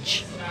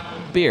beverage?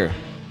 Beer.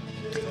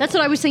 That's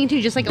what I was thinking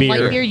too. Just like a Beer.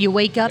 light beer, you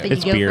wake up and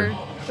It's you go beer.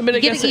 I mean, I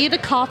you guess get a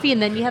coffee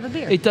and then you have a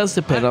beer. it does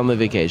depend on the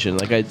vacation.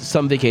 Like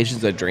some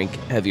vacations I drink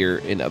heavier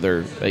in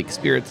other like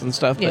spirits and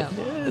stuff, but Yeah.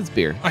 it's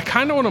beer. I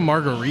kind of want a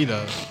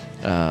margarita.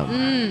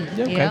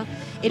 Okay. Yeah.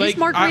 It is Like,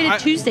 Margarita I-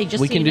 Tuesday. Just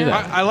we so can you do know.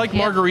 that. I like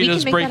Yeah, we can margaritas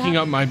make that breaking happen.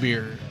 up my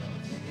beer.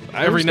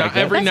 Every now, respect that.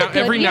 every That's now, a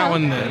good- every now yeah.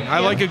 and then. I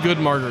like a good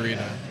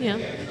margarita. Yeah.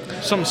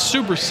 Something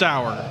super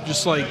sour,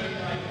 just like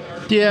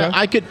Yeah,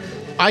 I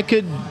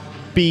could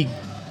be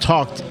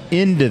talked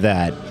into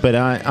that, but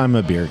I'm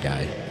a beer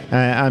guy.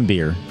 I'm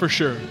beer. for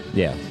sure.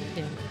 Yeah.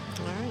 Yeah.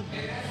 All right.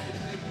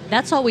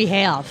 That's all we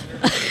have.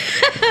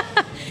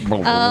 I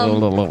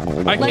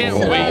can't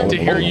Let's, wait to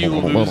hear you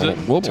lose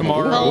it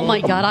tomorrow. Oh my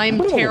God, I'm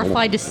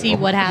terrified to see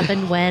what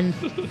happened when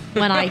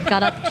I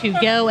got up to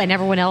go and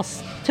everyone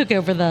else took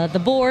over the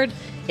board.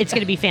 It's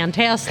going to be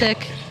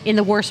fantastic in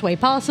the worst way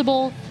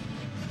possible.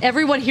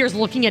 Everyone here is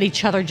looking at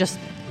each other just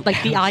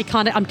like the eye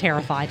contact. I'm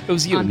terrified. It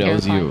was you. I'm No, it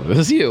was terrified. you. It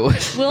was you.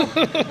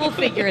 We'll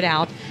figure it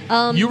out.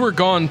 You were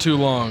gone too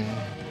long.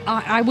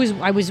 I was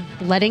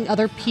letting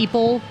other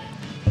people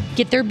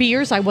get their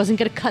beers. I wasn't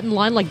going to cut in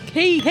line like,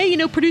 hey,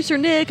 producer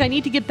Nick, I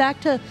need to get back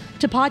to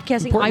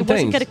podcasting. Important I wasn't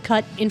things. going to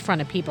cut in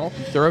front of people.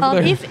 They're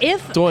over there.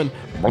 If doing.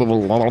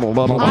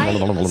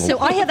 so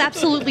I have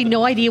absolutely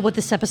no idea what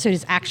this episode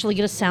is actually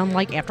going to sound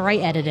like after I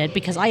edit it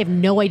because I have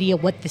no idea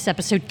what this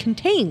episode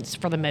contains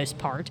for the most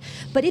part.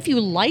 But if you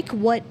like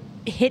what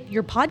hit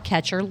your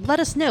podcatcher, let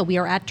us know. We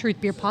are at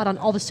Truth Beer Pod on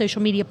all the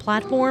social media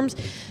platforms.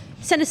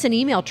 Send us an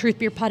email,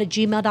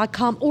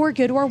 truthbeerpod@gmail.com, or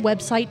go to our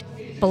website,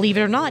 believe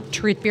it or not,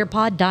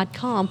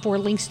 truthbeerpod.com, for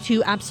links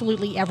to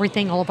absolutely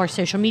everything, all of our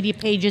social media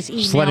pages,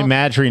 email. Just letting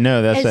Madry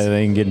know that's As- how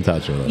they can get in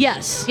touch with us.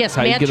 Yes,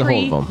 How you Mad get a hold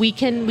Tree, of 'em.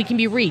 we can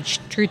be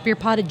reached,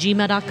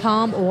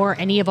 truthbeerpod@gmail.com, or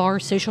any of our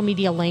social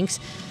media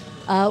links.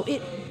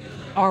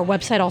 Our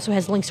website also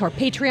has links to our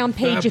Patreon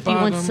page if you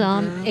want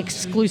some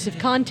exclusive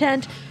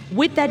content.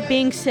 With that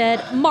being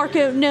said,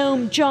 Marco,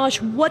 Gnome, Josh,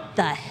 what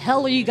the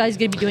hell are you guys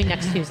going to be doing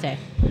next Tuesday?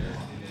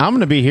 I'm going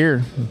to be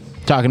here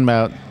talking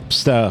about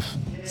stuff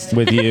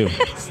with you.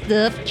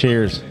 Stuff.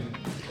 Cheers.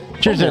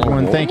 Cheers,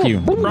 everyone. Thank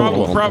you.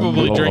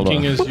 Probably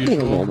drinking as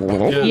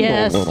usual. Yeah.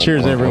 Yes.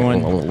 Cheers,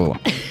 everyone.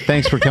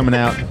 Thanks for coming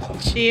out. It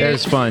was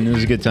Cheers. fun. It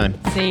was a good time.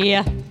 See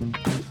ya.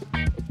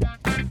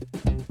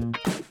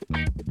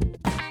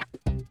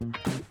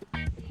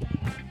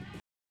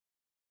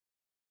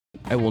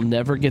 I will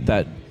never get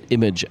that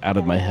image out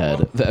of my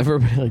head of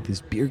everybody like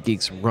these beer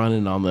geeks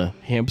running on the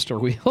hamster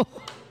wheel.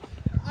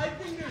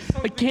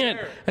 I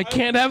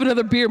can't have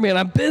another beer, man.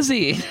 I'm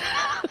busy.